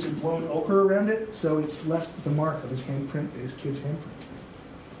obviously blown ochre around it, so it's left the mark of his handprint, his kid's handprint.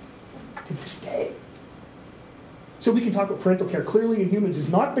 To this day. So we can talk about parental care. Clearly in humans, it's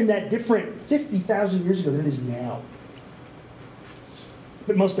not been that different 50,000 years ago than it is now.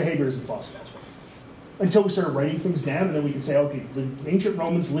 But most behavior isn't fossilized. Until we started writing things down, and then we can say, okay, the ancient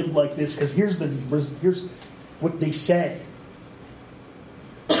Romans lived like this, because here's what they said.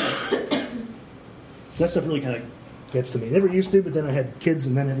 So that stuff really kind of gets to me. Never used to, but then I had kids,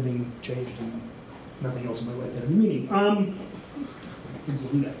 and then everything changed, and nothing else in my life had any meaning. Kids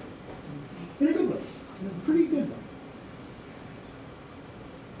will do that. In a good way. In a pretty good way.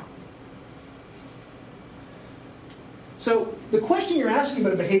 So the question you're asking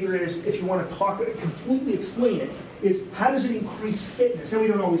about a behavior is, if you want to talk, completely explain it, is how does it increase fitness? And we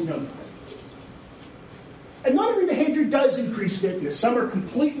don't always know that. And not every behavior does increase fitness. Some are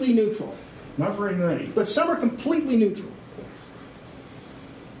completely neutral. Not very many, but some are completely neutral.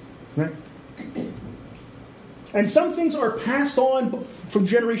 Right? And some things are passed on from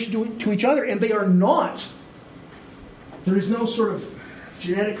generation to each other, and they are not. There is no sort of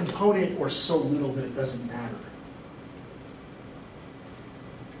genetic component or so little that it doesn't matter.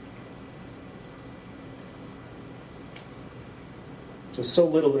 So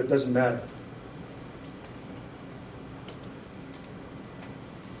little that it doesn't matter.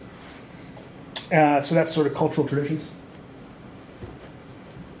 So that's sort of cultural traditions.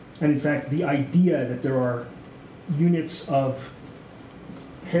 And in fact, the idea that there are units of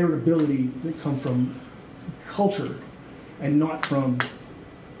heritability that come from culture and not from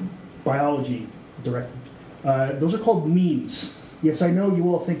biology directly. Those are called memes. Yes, I know you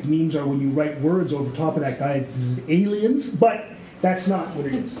all think memes are when you write words over top of that guy, it's aliens, but that's not what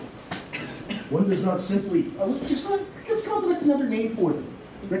it is. One does not simply, let's come up with another name for them.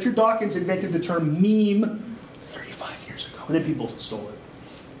 Richard Dawkins invented the term meme 35 years ago, and then people stole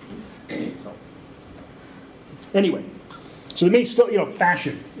it. So. Anyway, so they may still,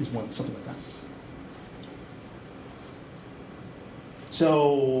 fashion is one, something like that.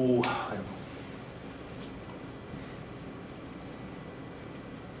 So, I don't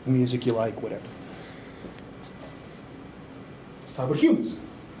know. Music you like, whatever. Let's talk about humans.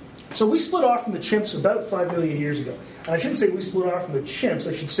 So we split off from the chimps about 5 million years ago. And I shouldn't say we split off from the chimps.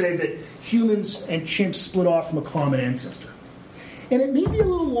 I should say that humans and chimps split off from a common ancestor. And it may be a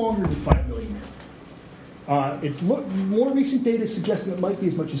little longer than 5 million now. More recent data suggests that it might be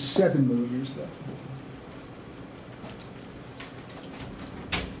as much as 7 million years ago.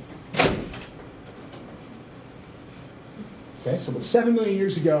 Okay, so about 7 million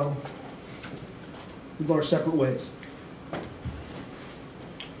years ago, we go our separate ways.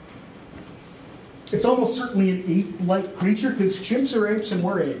 It's almost certainly an ape-like creature because chimps are apes and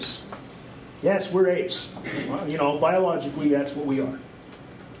we're apes. Yes, we're apes. Well, biologically, that's what we are.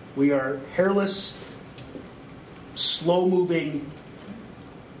 We are hairless, slow-moving,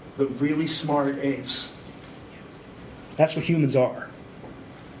 but really smart apes. That's what humans are.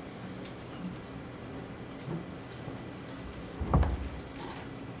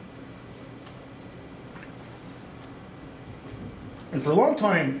 And for a long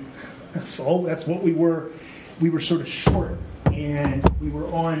time, that's what we were. We were sort of short, and we were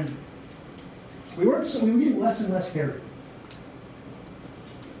getting less and less hairy.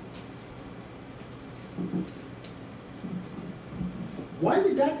 Why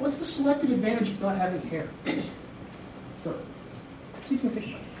did that? What's the selective advantage of not having hair? Fur. See if you can think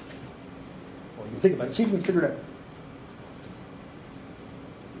about it. Or you can think about it. See if you can figure it out.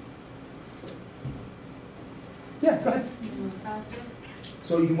 Yeah, go ahead. Move faster.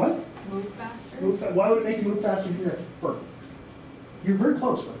 So you can what? Move faster. Why would it make you move faster if you have fur? You're very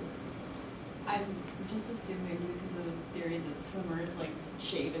close, but I'm just assuming because of the theory that swimmers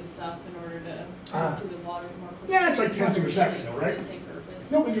shave and stuff in order to go through the water more quickly. Yeah, it's like tenths of a second, though, right? For the same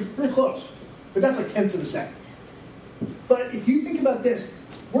purpose. No, but you're very close. But that's like tenths of a second. But if you think about this,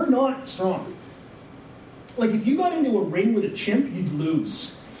 we're not strong. Like if you got into a ring with a chimp, you'd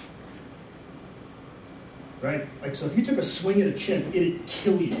lose. Right? So if you took a swing at a chimp, it'd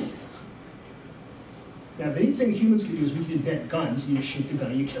kill you. Now, if anything humans can do is we can invent guns, you just shoot the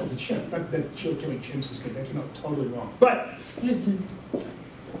gun and you kill the chimp. Not that killing chimps is good, that came out totally wrong. But,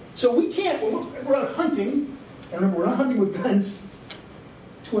 so we can't, we're out hunting, and remember, we're not hunting with guns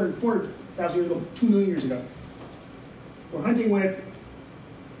 400,000 years ago, 2 million years ago. We're hunting with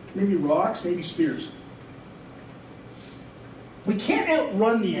maybe rocks, maybe spears. We can't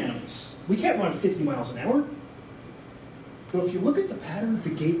outrun the animals. We can't run 50 miles an hour. So if you look at the pattern of the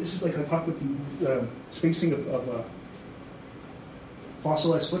gait, this is like I talked with the spacing of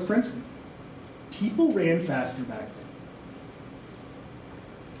fossilized footprints. People ran faster back then.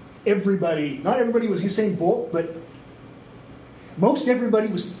 Everybody, not everybody was Usain Bolt, but most everybody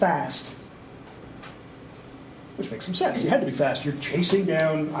was fast. Which makes some sense. You had to be fast. You're chasing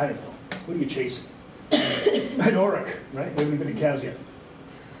down, I don't know, what are you chasing? An auroch, right? We haven't been in cows yet.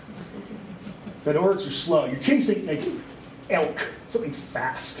 But aurochs are slow. You're chasing like elk, something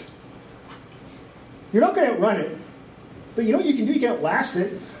fast. You're not going to outrun it, but you know what you can do? You can outlast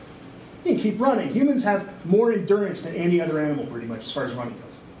it. You can keep running. Humans have more endurance than any other animal, pretty much, as far as running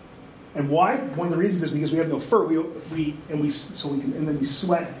goes. And why? One of the reasons is because we have no fur. And then we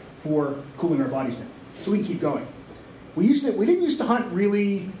sweat for cooling our bodies down, so we can keep going. We didn't used to hunt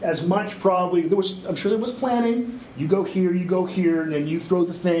really as much. Probably I'm sure there was planning. You go here, and then you throw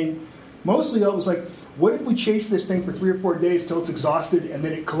the thing. Mostly though, it was like, what if we chase this thing for 3 or 4 days till it's exhausted, and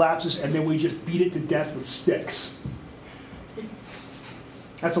then it collapses, and then we just beat it to death with sticks?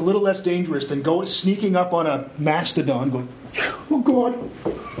 That's a little less dangerous than sneaking up on a mastodon, going, "Oh God!"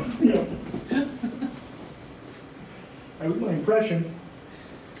 My impression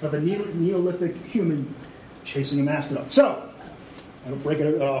of a Neolithic human chasing a mastodon. So, I don't break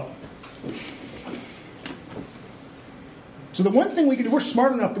it off. So the one thing we can do, we're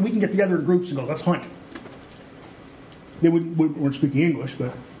smart enough that we can get together in groups and go, let's hunt. They weren't speaking English,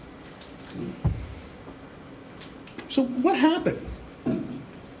 but... So what happened?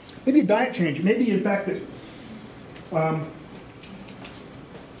 Maybe a diet change. Maybe, in fact, that...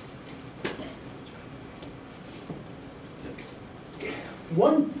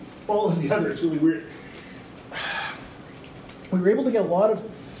 one follows the other. It's really weird. We were able to get a lot of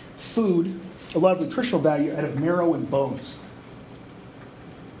food, a lot of nutritional value out of marrow and bones.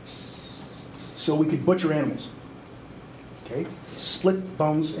 So we could butcher animals. Okay? Split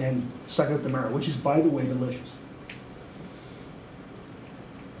bones and suck out the marrow, which is, by the way, delicious.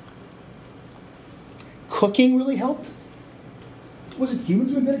 Cooking really helped. Was it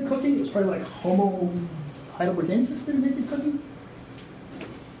humans who invented cooking? It was probably like Homo heidelbergensis that invented cooking.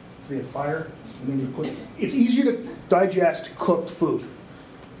 So they had fire, and then you put... It's easier to digest cooked food.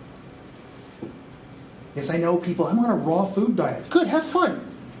 Yes, I know people, I'm on a raw food diet. Good, have fun.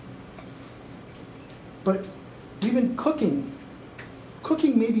 But even cooking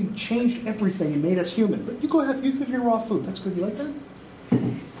maybe changed everything and made us human. But you go have your raw food. That's good. You like that?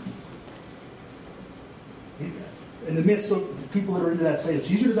 And the myths of the people that are into that say it's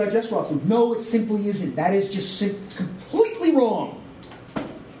easier to digest raw food. No, it simply isn't. That is just it's completely wrong.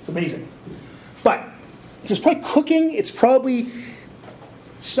 It's amazing. But it's probably cooking. It's probably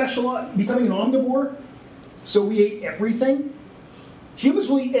becoming an omnivore. So we ate everything. Humans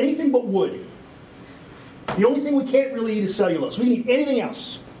will eat anything but wood. The only thing we can't really eat is cellulose. We can eat anything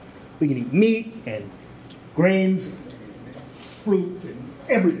else. We can eat meat and grains, and fruit, and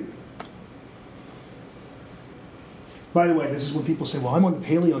everything. By the way, this is when people say, well, I'm on the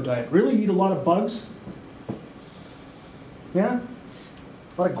paleo diet. Really? You eat a lot of bugs? Yeah?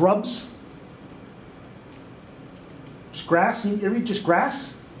 A lot of grubs? Just grass? You ever eat just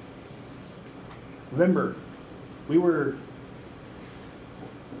grass? Remember, we were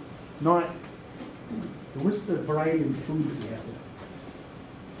not... Where's the variety in food that we have today?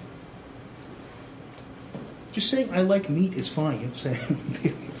 Just saying I like meat is fine. You have to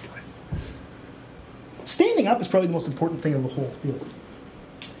say standing up is probably the most important thing of the whole deal.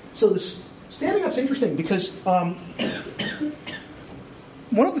 So standing up is interesting because one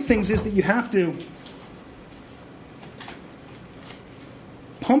of the things is that you have to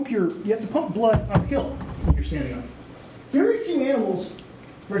pump blood uphill when you're standing up. Very few mammals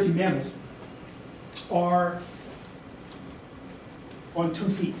are on 2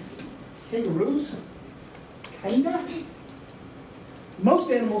 feet. Kangaroos, kinda.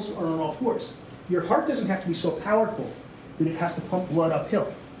 Most animals are on all fours. Your heart doesn't have to be so powerful that it has to pump blood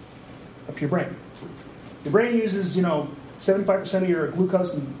uphill, up to your brain. Your brain uses, 75% of your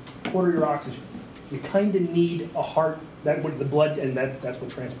glucose and a quarter of your oxygen. You kind of need a heart, the blood, and that's what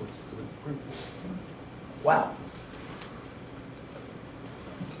transports it to the brain. Wow.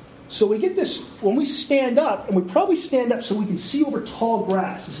 So we get this, when we stand up, and we probably stand up so we can see over tall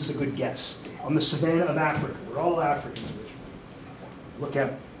grass. This is a good guess. On the savannah of Africa. We're all Africans. Look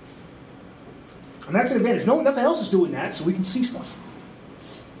out. And that's an advantage. Nothing else is doing that, so we can see stuff.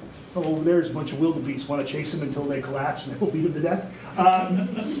 Oh, over there is a bunch of wildebeest. Want to chase them until they collapse and we'll beat them to death.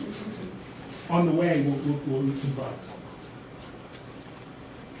 On the way, we'll eat some bugs.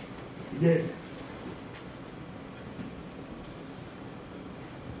 We did.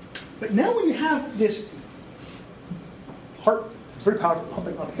 But now when you have this heart, it's very powerful,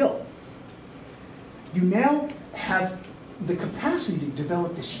 pumping uphill, you now have the capacity to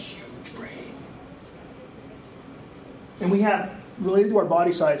develop this huge brain. And we have, related to our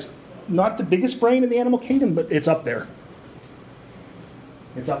body size, not the biggest brain in the animal kingdom, but it's up there.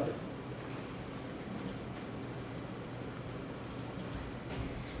 It's up there.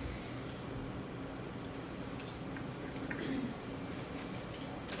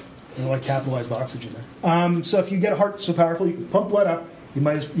 I capitalized oxygen there. So if you get a heart so powerful, you can pump blood up, you've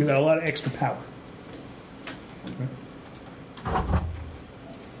got a lot of extra power. Okay.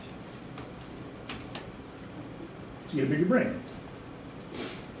 So you get a bigger brain.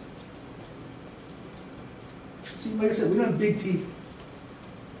 See, like I said, we don't have big teeth.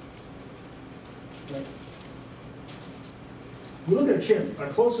 Right? We look at a chimp. Our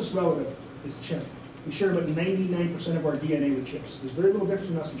closest relative is a chimp. We share about 99% of our DNA with chimps. There's very little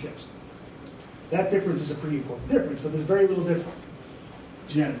difference between us and chimps. That difference is a pretty important difference, but there's very little difference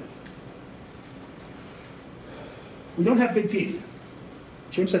genetically. We don't have big teeth.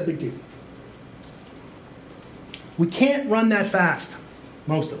 Chimps have big teeth. We can't run that fast,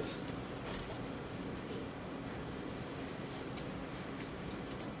 most of us.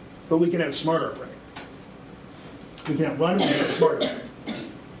 But we can outsmart our prey. We can outrun him and outsmart him.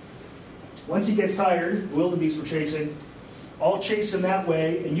 Once he gets tired, the wildebeest we're chasing, I'll chase him that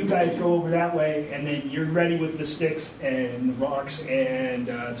way, and you guys go over that way, and then you're ready with the sticks and the rocks and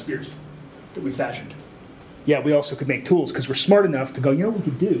the spears that we fashioned. Yeah, we also could make tools, because we're smart enough to go, you know what we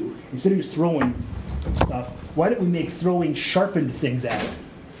could do? Instead of just throwing stuff, why don't we make throwing sharpened things at it?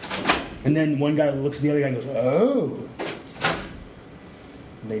 And then one guy looks at the other guy and goes, oh.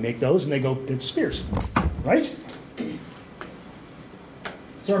 And they make those, and they go, they're spears. Right?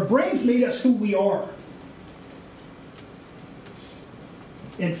 So our brains made us who we are.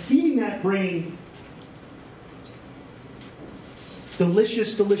 And feeding that brain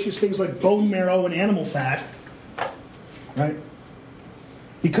delicious, delicious things like bone marrow and animal fat, right?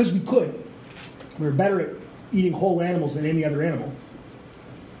 Because we could. We were better at eating whole animals than any other animal.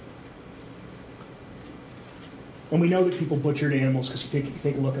 And we know that people butchered animals because you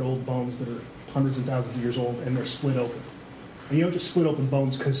take a look at old bones that are hundreds and thousands of years old and they're split open. And you don't just split open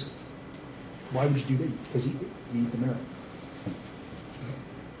bones because, why would you do that? Because you eat the marrow.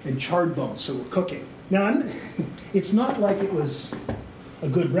 And charred bones, so we're cooking. Now, it's not like it was a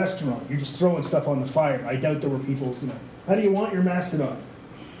good restaurant. You're just throwing stuff on the fire. I doubt there were people, how do you want your mastodon?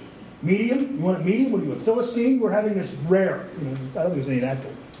 Medium? You want it medium? What are you, a Philistine? We're having this rare. I don't think there's any of that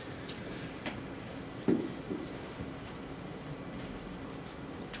good.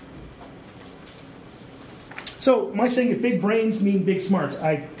 So, am I saying that big brains mean big smarts?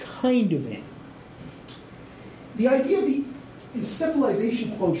 I kind of am. The idea of the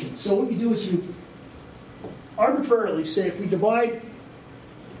encephalization quotient. So what you do is you arbitrarily say if we divide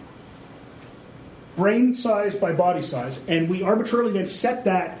brain size by body size, and we arbitrarily then set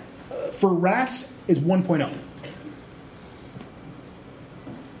that for rats is 1.0.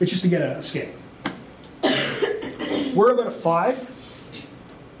 It's just to get a scale. We're about a 5.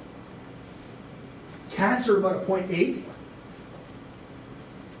 Cats are about a 0.8.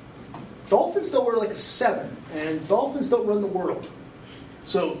 Dolphins, though, are like a 7. And dolphins don't run the world.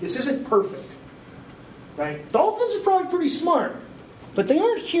 So this isn't perfect. Right? Dolphins are probably pretty smart. But they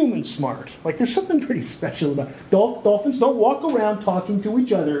aren't human smart. Like, there's something pretty special about dolphins don't walk around talking to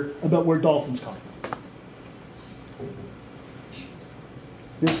each other about where dolphins come from.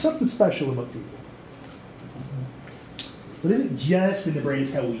 There's something special about people. But it isn't just in the brain,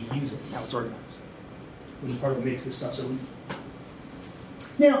 it's how we use it, how it's organized. Which is part of what makes this stuff so easy.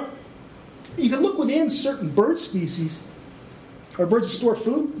 Now, you can look within certain bird species. Are birds that store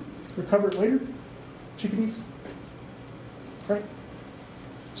food, recover it later? Chickadees? Right?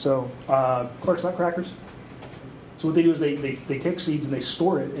 So, Clark's nutcrackers. So what they do is they take seeds and they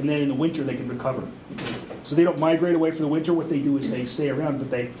store it, and then in the winter they can recover it. So they don't migrate away for the winter. What they do is they stay around,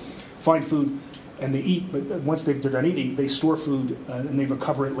 but they find food and they eat. But once they're done eating, they store food and they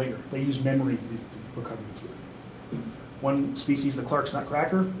recover it later. They use memory to recover the food. One species, the Clark's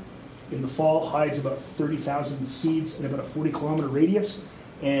nutcracker, in the fall hides about 30,000 seeds in about a 40-kilometer radius,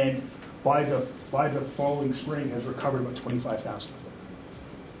 and by the following spring has recovered about 25,000 of them.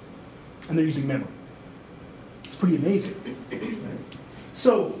 And they're using memory. It's pretty amazing.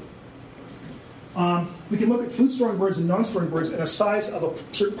 So, we can look at food-storing birds and non-storing birds and a size of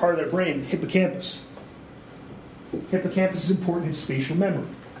a certain part of their brain, hippocampus. Hippocampus is important in spatial memory.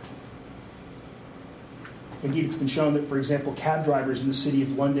 Indeed, it's been shown that, for example, cab drivers in the city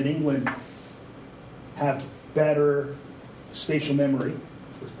of London, England, have better spatial memory,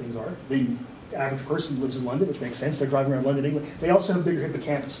 as things are. The average person lives in London, which makes sense. They're driving around London, England. They also have bigger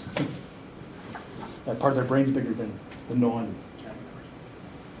hippocampus. That part of their brain's bigger than the non-cab drivers.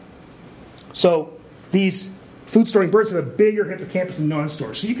 So these food-storing birds have a bigger hippocampus than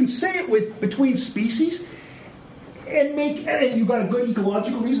non-storers. So you can say it between species and you've got a good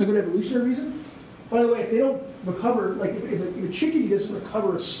ecological reason, a good evolutionary reason. By the way, if they don't recover, like if a chickadee doesn't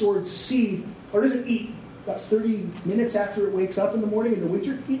recover a stored seed, or doesn't eat about 30 minutes after it wakes up in the morning in the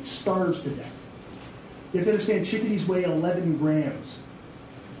winter, it starves to death. You have to understand, chickadees weigh 11 grams.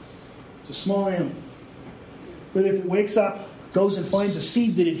 It's a small animal. But if it wakes up goes and finds a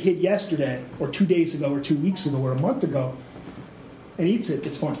seed that it hid yesterday, or 2 days ago, or 2 weeks ago, or a month ago, and eats it,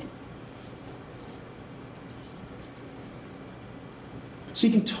 it's fine. So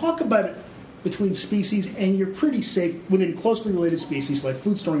you can talk about it between species, and you're pretty safe within closely related species like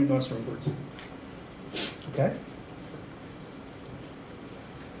food storing and non-storing birds. Okay?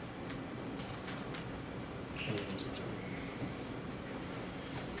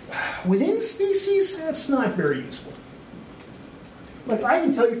 Within species, that's not very useful. Like, I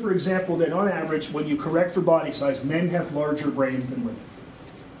can tell you, for example, that on average, when you correct for body size, men have larger brains than women.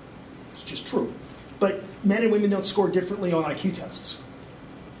 It's just true. But men and women don't score differently on IQ tests.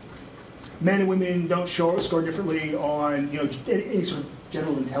 Men and women don't score differently on, any sort of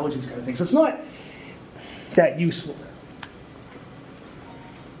general intelligence kind of thing. So it's not that useful.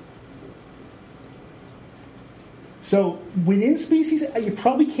 So within species, you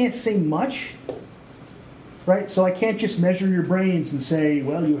probably can't say much, right? So I can't just measure your brains and say,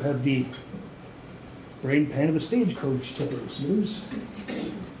 well, you have the brain pan of a stagecoach tipper, Smooths.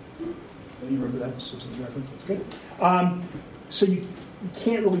 So you remember that Simpsons reference? That's good. So you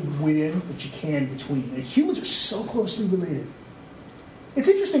can't really within, but you can between. And humans are so closely related. It's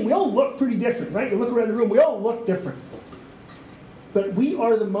interesting. We all look pretty different, right? You look around the room, we all look different. But we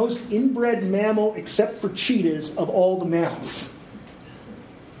are the most inbred mammal, except for cheetahs, of all the mammals.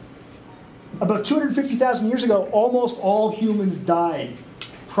 About 250,000 years ago, almost all humans died.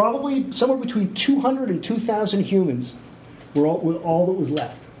 Probably somewhere between 200 and 2,000 humans were all that was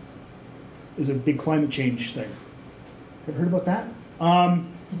left. It was a big climate change thing. Ever heard about that?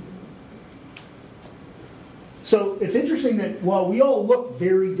 So it's interesting that while we all look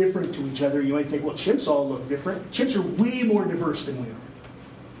very different to each other, you might think, well, chimps all look different. Chimps are way more diverse than we are,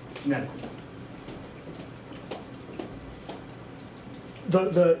 genetically.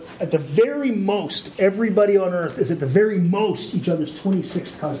 At the very most, everybody on Earth is at the very most each other's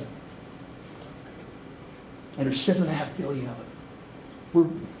 26th cousin. And there's 7.5 billion of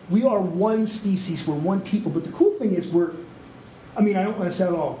them. We are one species, we're one people, but the cool thing is I don't want to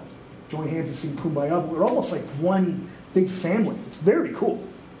sound all join hands and sing Kumbaya, but we're almost like one big family. It's very cool.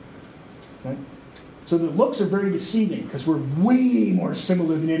 Right? So the looks are very deceiving because we're way more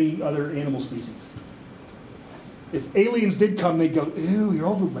similar than any other animal species. If aliens did come, they'd go, ew, you're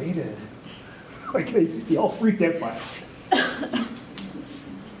all related. Like, they'd be all freaked out by us.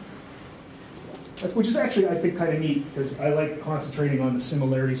 Which is actually, I think, kind of neat because I like concentrating on the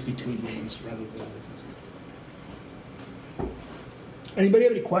similarities between humans rather than the differences. Anybody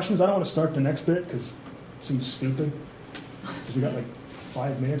have any questions? I don't want to start the next bit because it seems stupid. Because we got like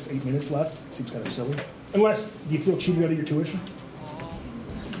 8 minutes left. It seems kind of silly. Unless, do you feel cheated out of your tuition?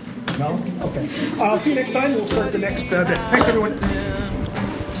 No? Okay. I'll see you next time. We'll start the next bit. Thanks, everyone.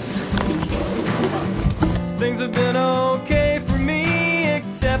 Things have been okay for me,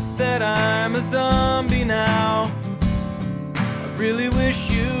 except that I'm a zombie now. I really wish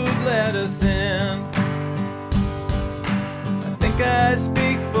you'd let us in. I think I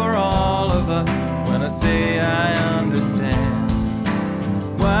speak for all of us when I say I understand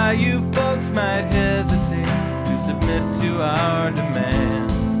why you folks might hesitate to submit to our demand.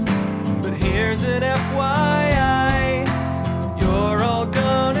 But here's an FYI, you're all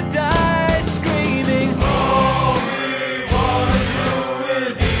gonna die screaming, all we wanna do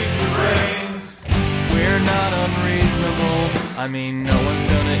is eat your brains. We're not unreasonable, no one's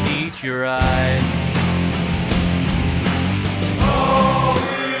gonna eat your eyes. All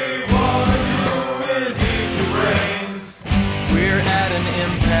we wanna do is eat your brains. We're at an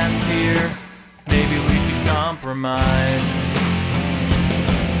impasse here, maybe we should compromise.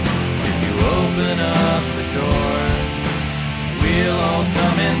 If you open up the doors, we'll all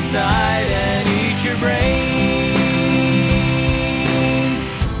come inside and eat your brains.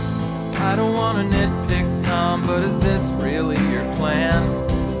 I don't want to nitpick, Tom, but is this really your plan?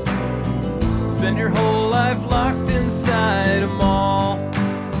 Spend your whole life locked inside a mall.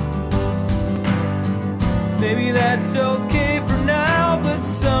 Maybe that's okay for now, but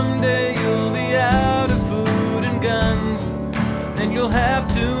someday you'll be out of food and guns, and you'll have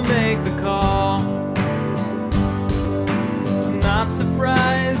to make the call. I'm not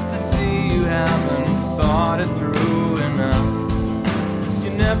surprised to see you haven't thought it through enough.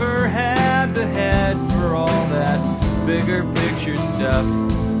 You never had the head for all that bigger picture stuff.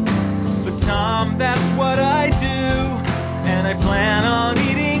 But Tom, that's what I do, and I plan on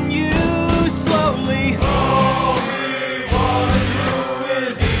eating you slowly. All we wanna do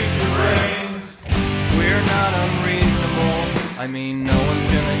is eat your brains. We're not unreasonable, no one's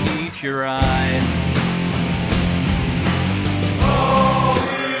gonna eat your eyes. All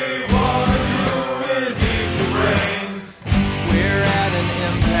we wanna do is eat your brains.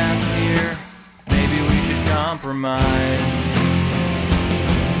 compromise.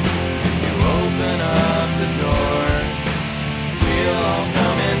 You open up the door, we'll all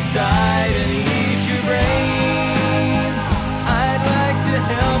come inside and eat your brains. I'd like to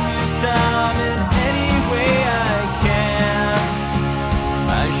help you, Tom, in any way I can.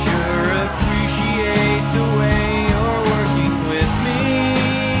 I sure appreciate the way you're working with me.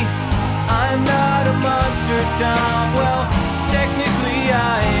 I'm not a monster, Tom. Well, technically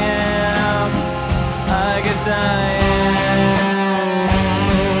I am. I guess I am.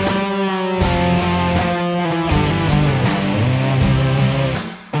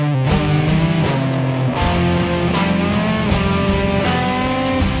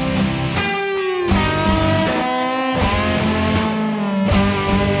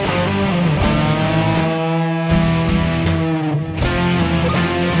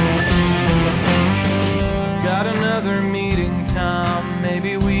 Got another meeting, Tom.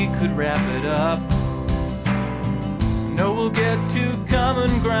 Maybe we could wrap it up. Know we'll get to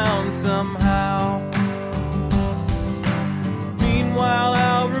common ground somehow. Meanwhile,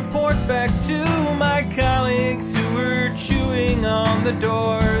 I'll report back to my colleagues who are chewing on the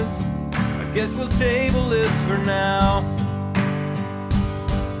doors. I guess we'll table this for now.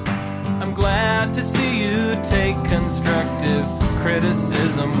 I'm glad to see you take constructive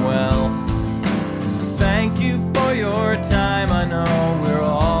criticism well. Thank you for your time. I know we're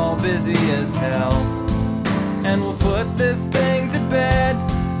all busy as hell. And we'll put this thing to bed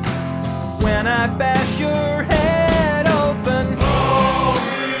when I bash your head open. All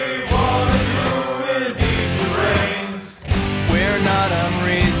we wanna do is eat your brains. We're not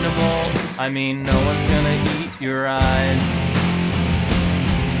unreasonable. I mean, no one's gonna eat your eyes.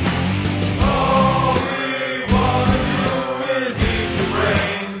 All we wanna do is eat your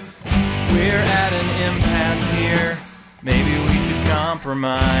brains. We're at an impasse here. Maybe we should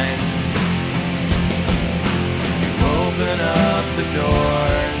compromise. Open up the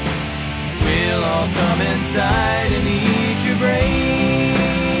doors, we'll all come inside and eat your brains.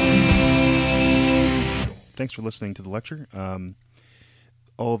 Thanks for listening to the lecture.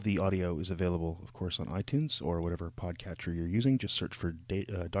 All of the audio is available, of course, on iTunes or whatever podcatcher you're using. Just search for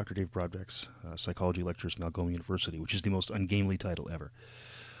Dr. Dave Brodbeck's Psychology Lectures from Algoma University, which is the most ungainly title ever.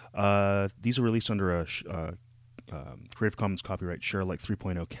 These are released under a Creative Commons copyright share like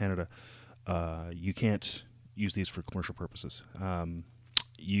 3.0 Canada. You can't use these for commercial purposes.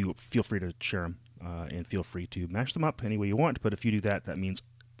 You feel free to share them and feel free to mash them up any way you want, but if you do that, that means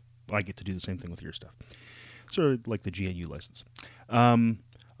I get to do the same thing with your stuff. Sort of like the GNU license. I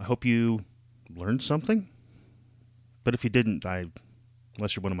hope you learned something, but if you didn't,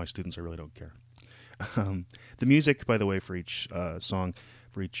 unless you're one of my students, I really don't care. The music, by the way, for each song,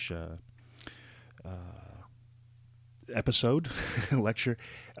 for each episode, lecture,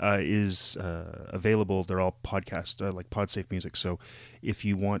 is available. They're all podcast, like PodSafe music. So if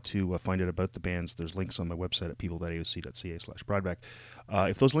you want to find out about the bands, there's links on my website at people.aoc.ca/Brodbeck.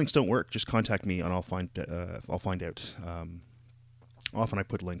 If those links don't work, just contact me and I'll find out. Often I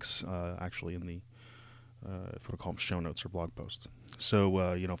put links actually in the if we call them show notes or blog posts.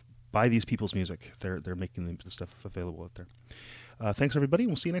 So buy these people's music. They're making the stuff available out there. Thanks everybody,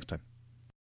 and we'll see you next time.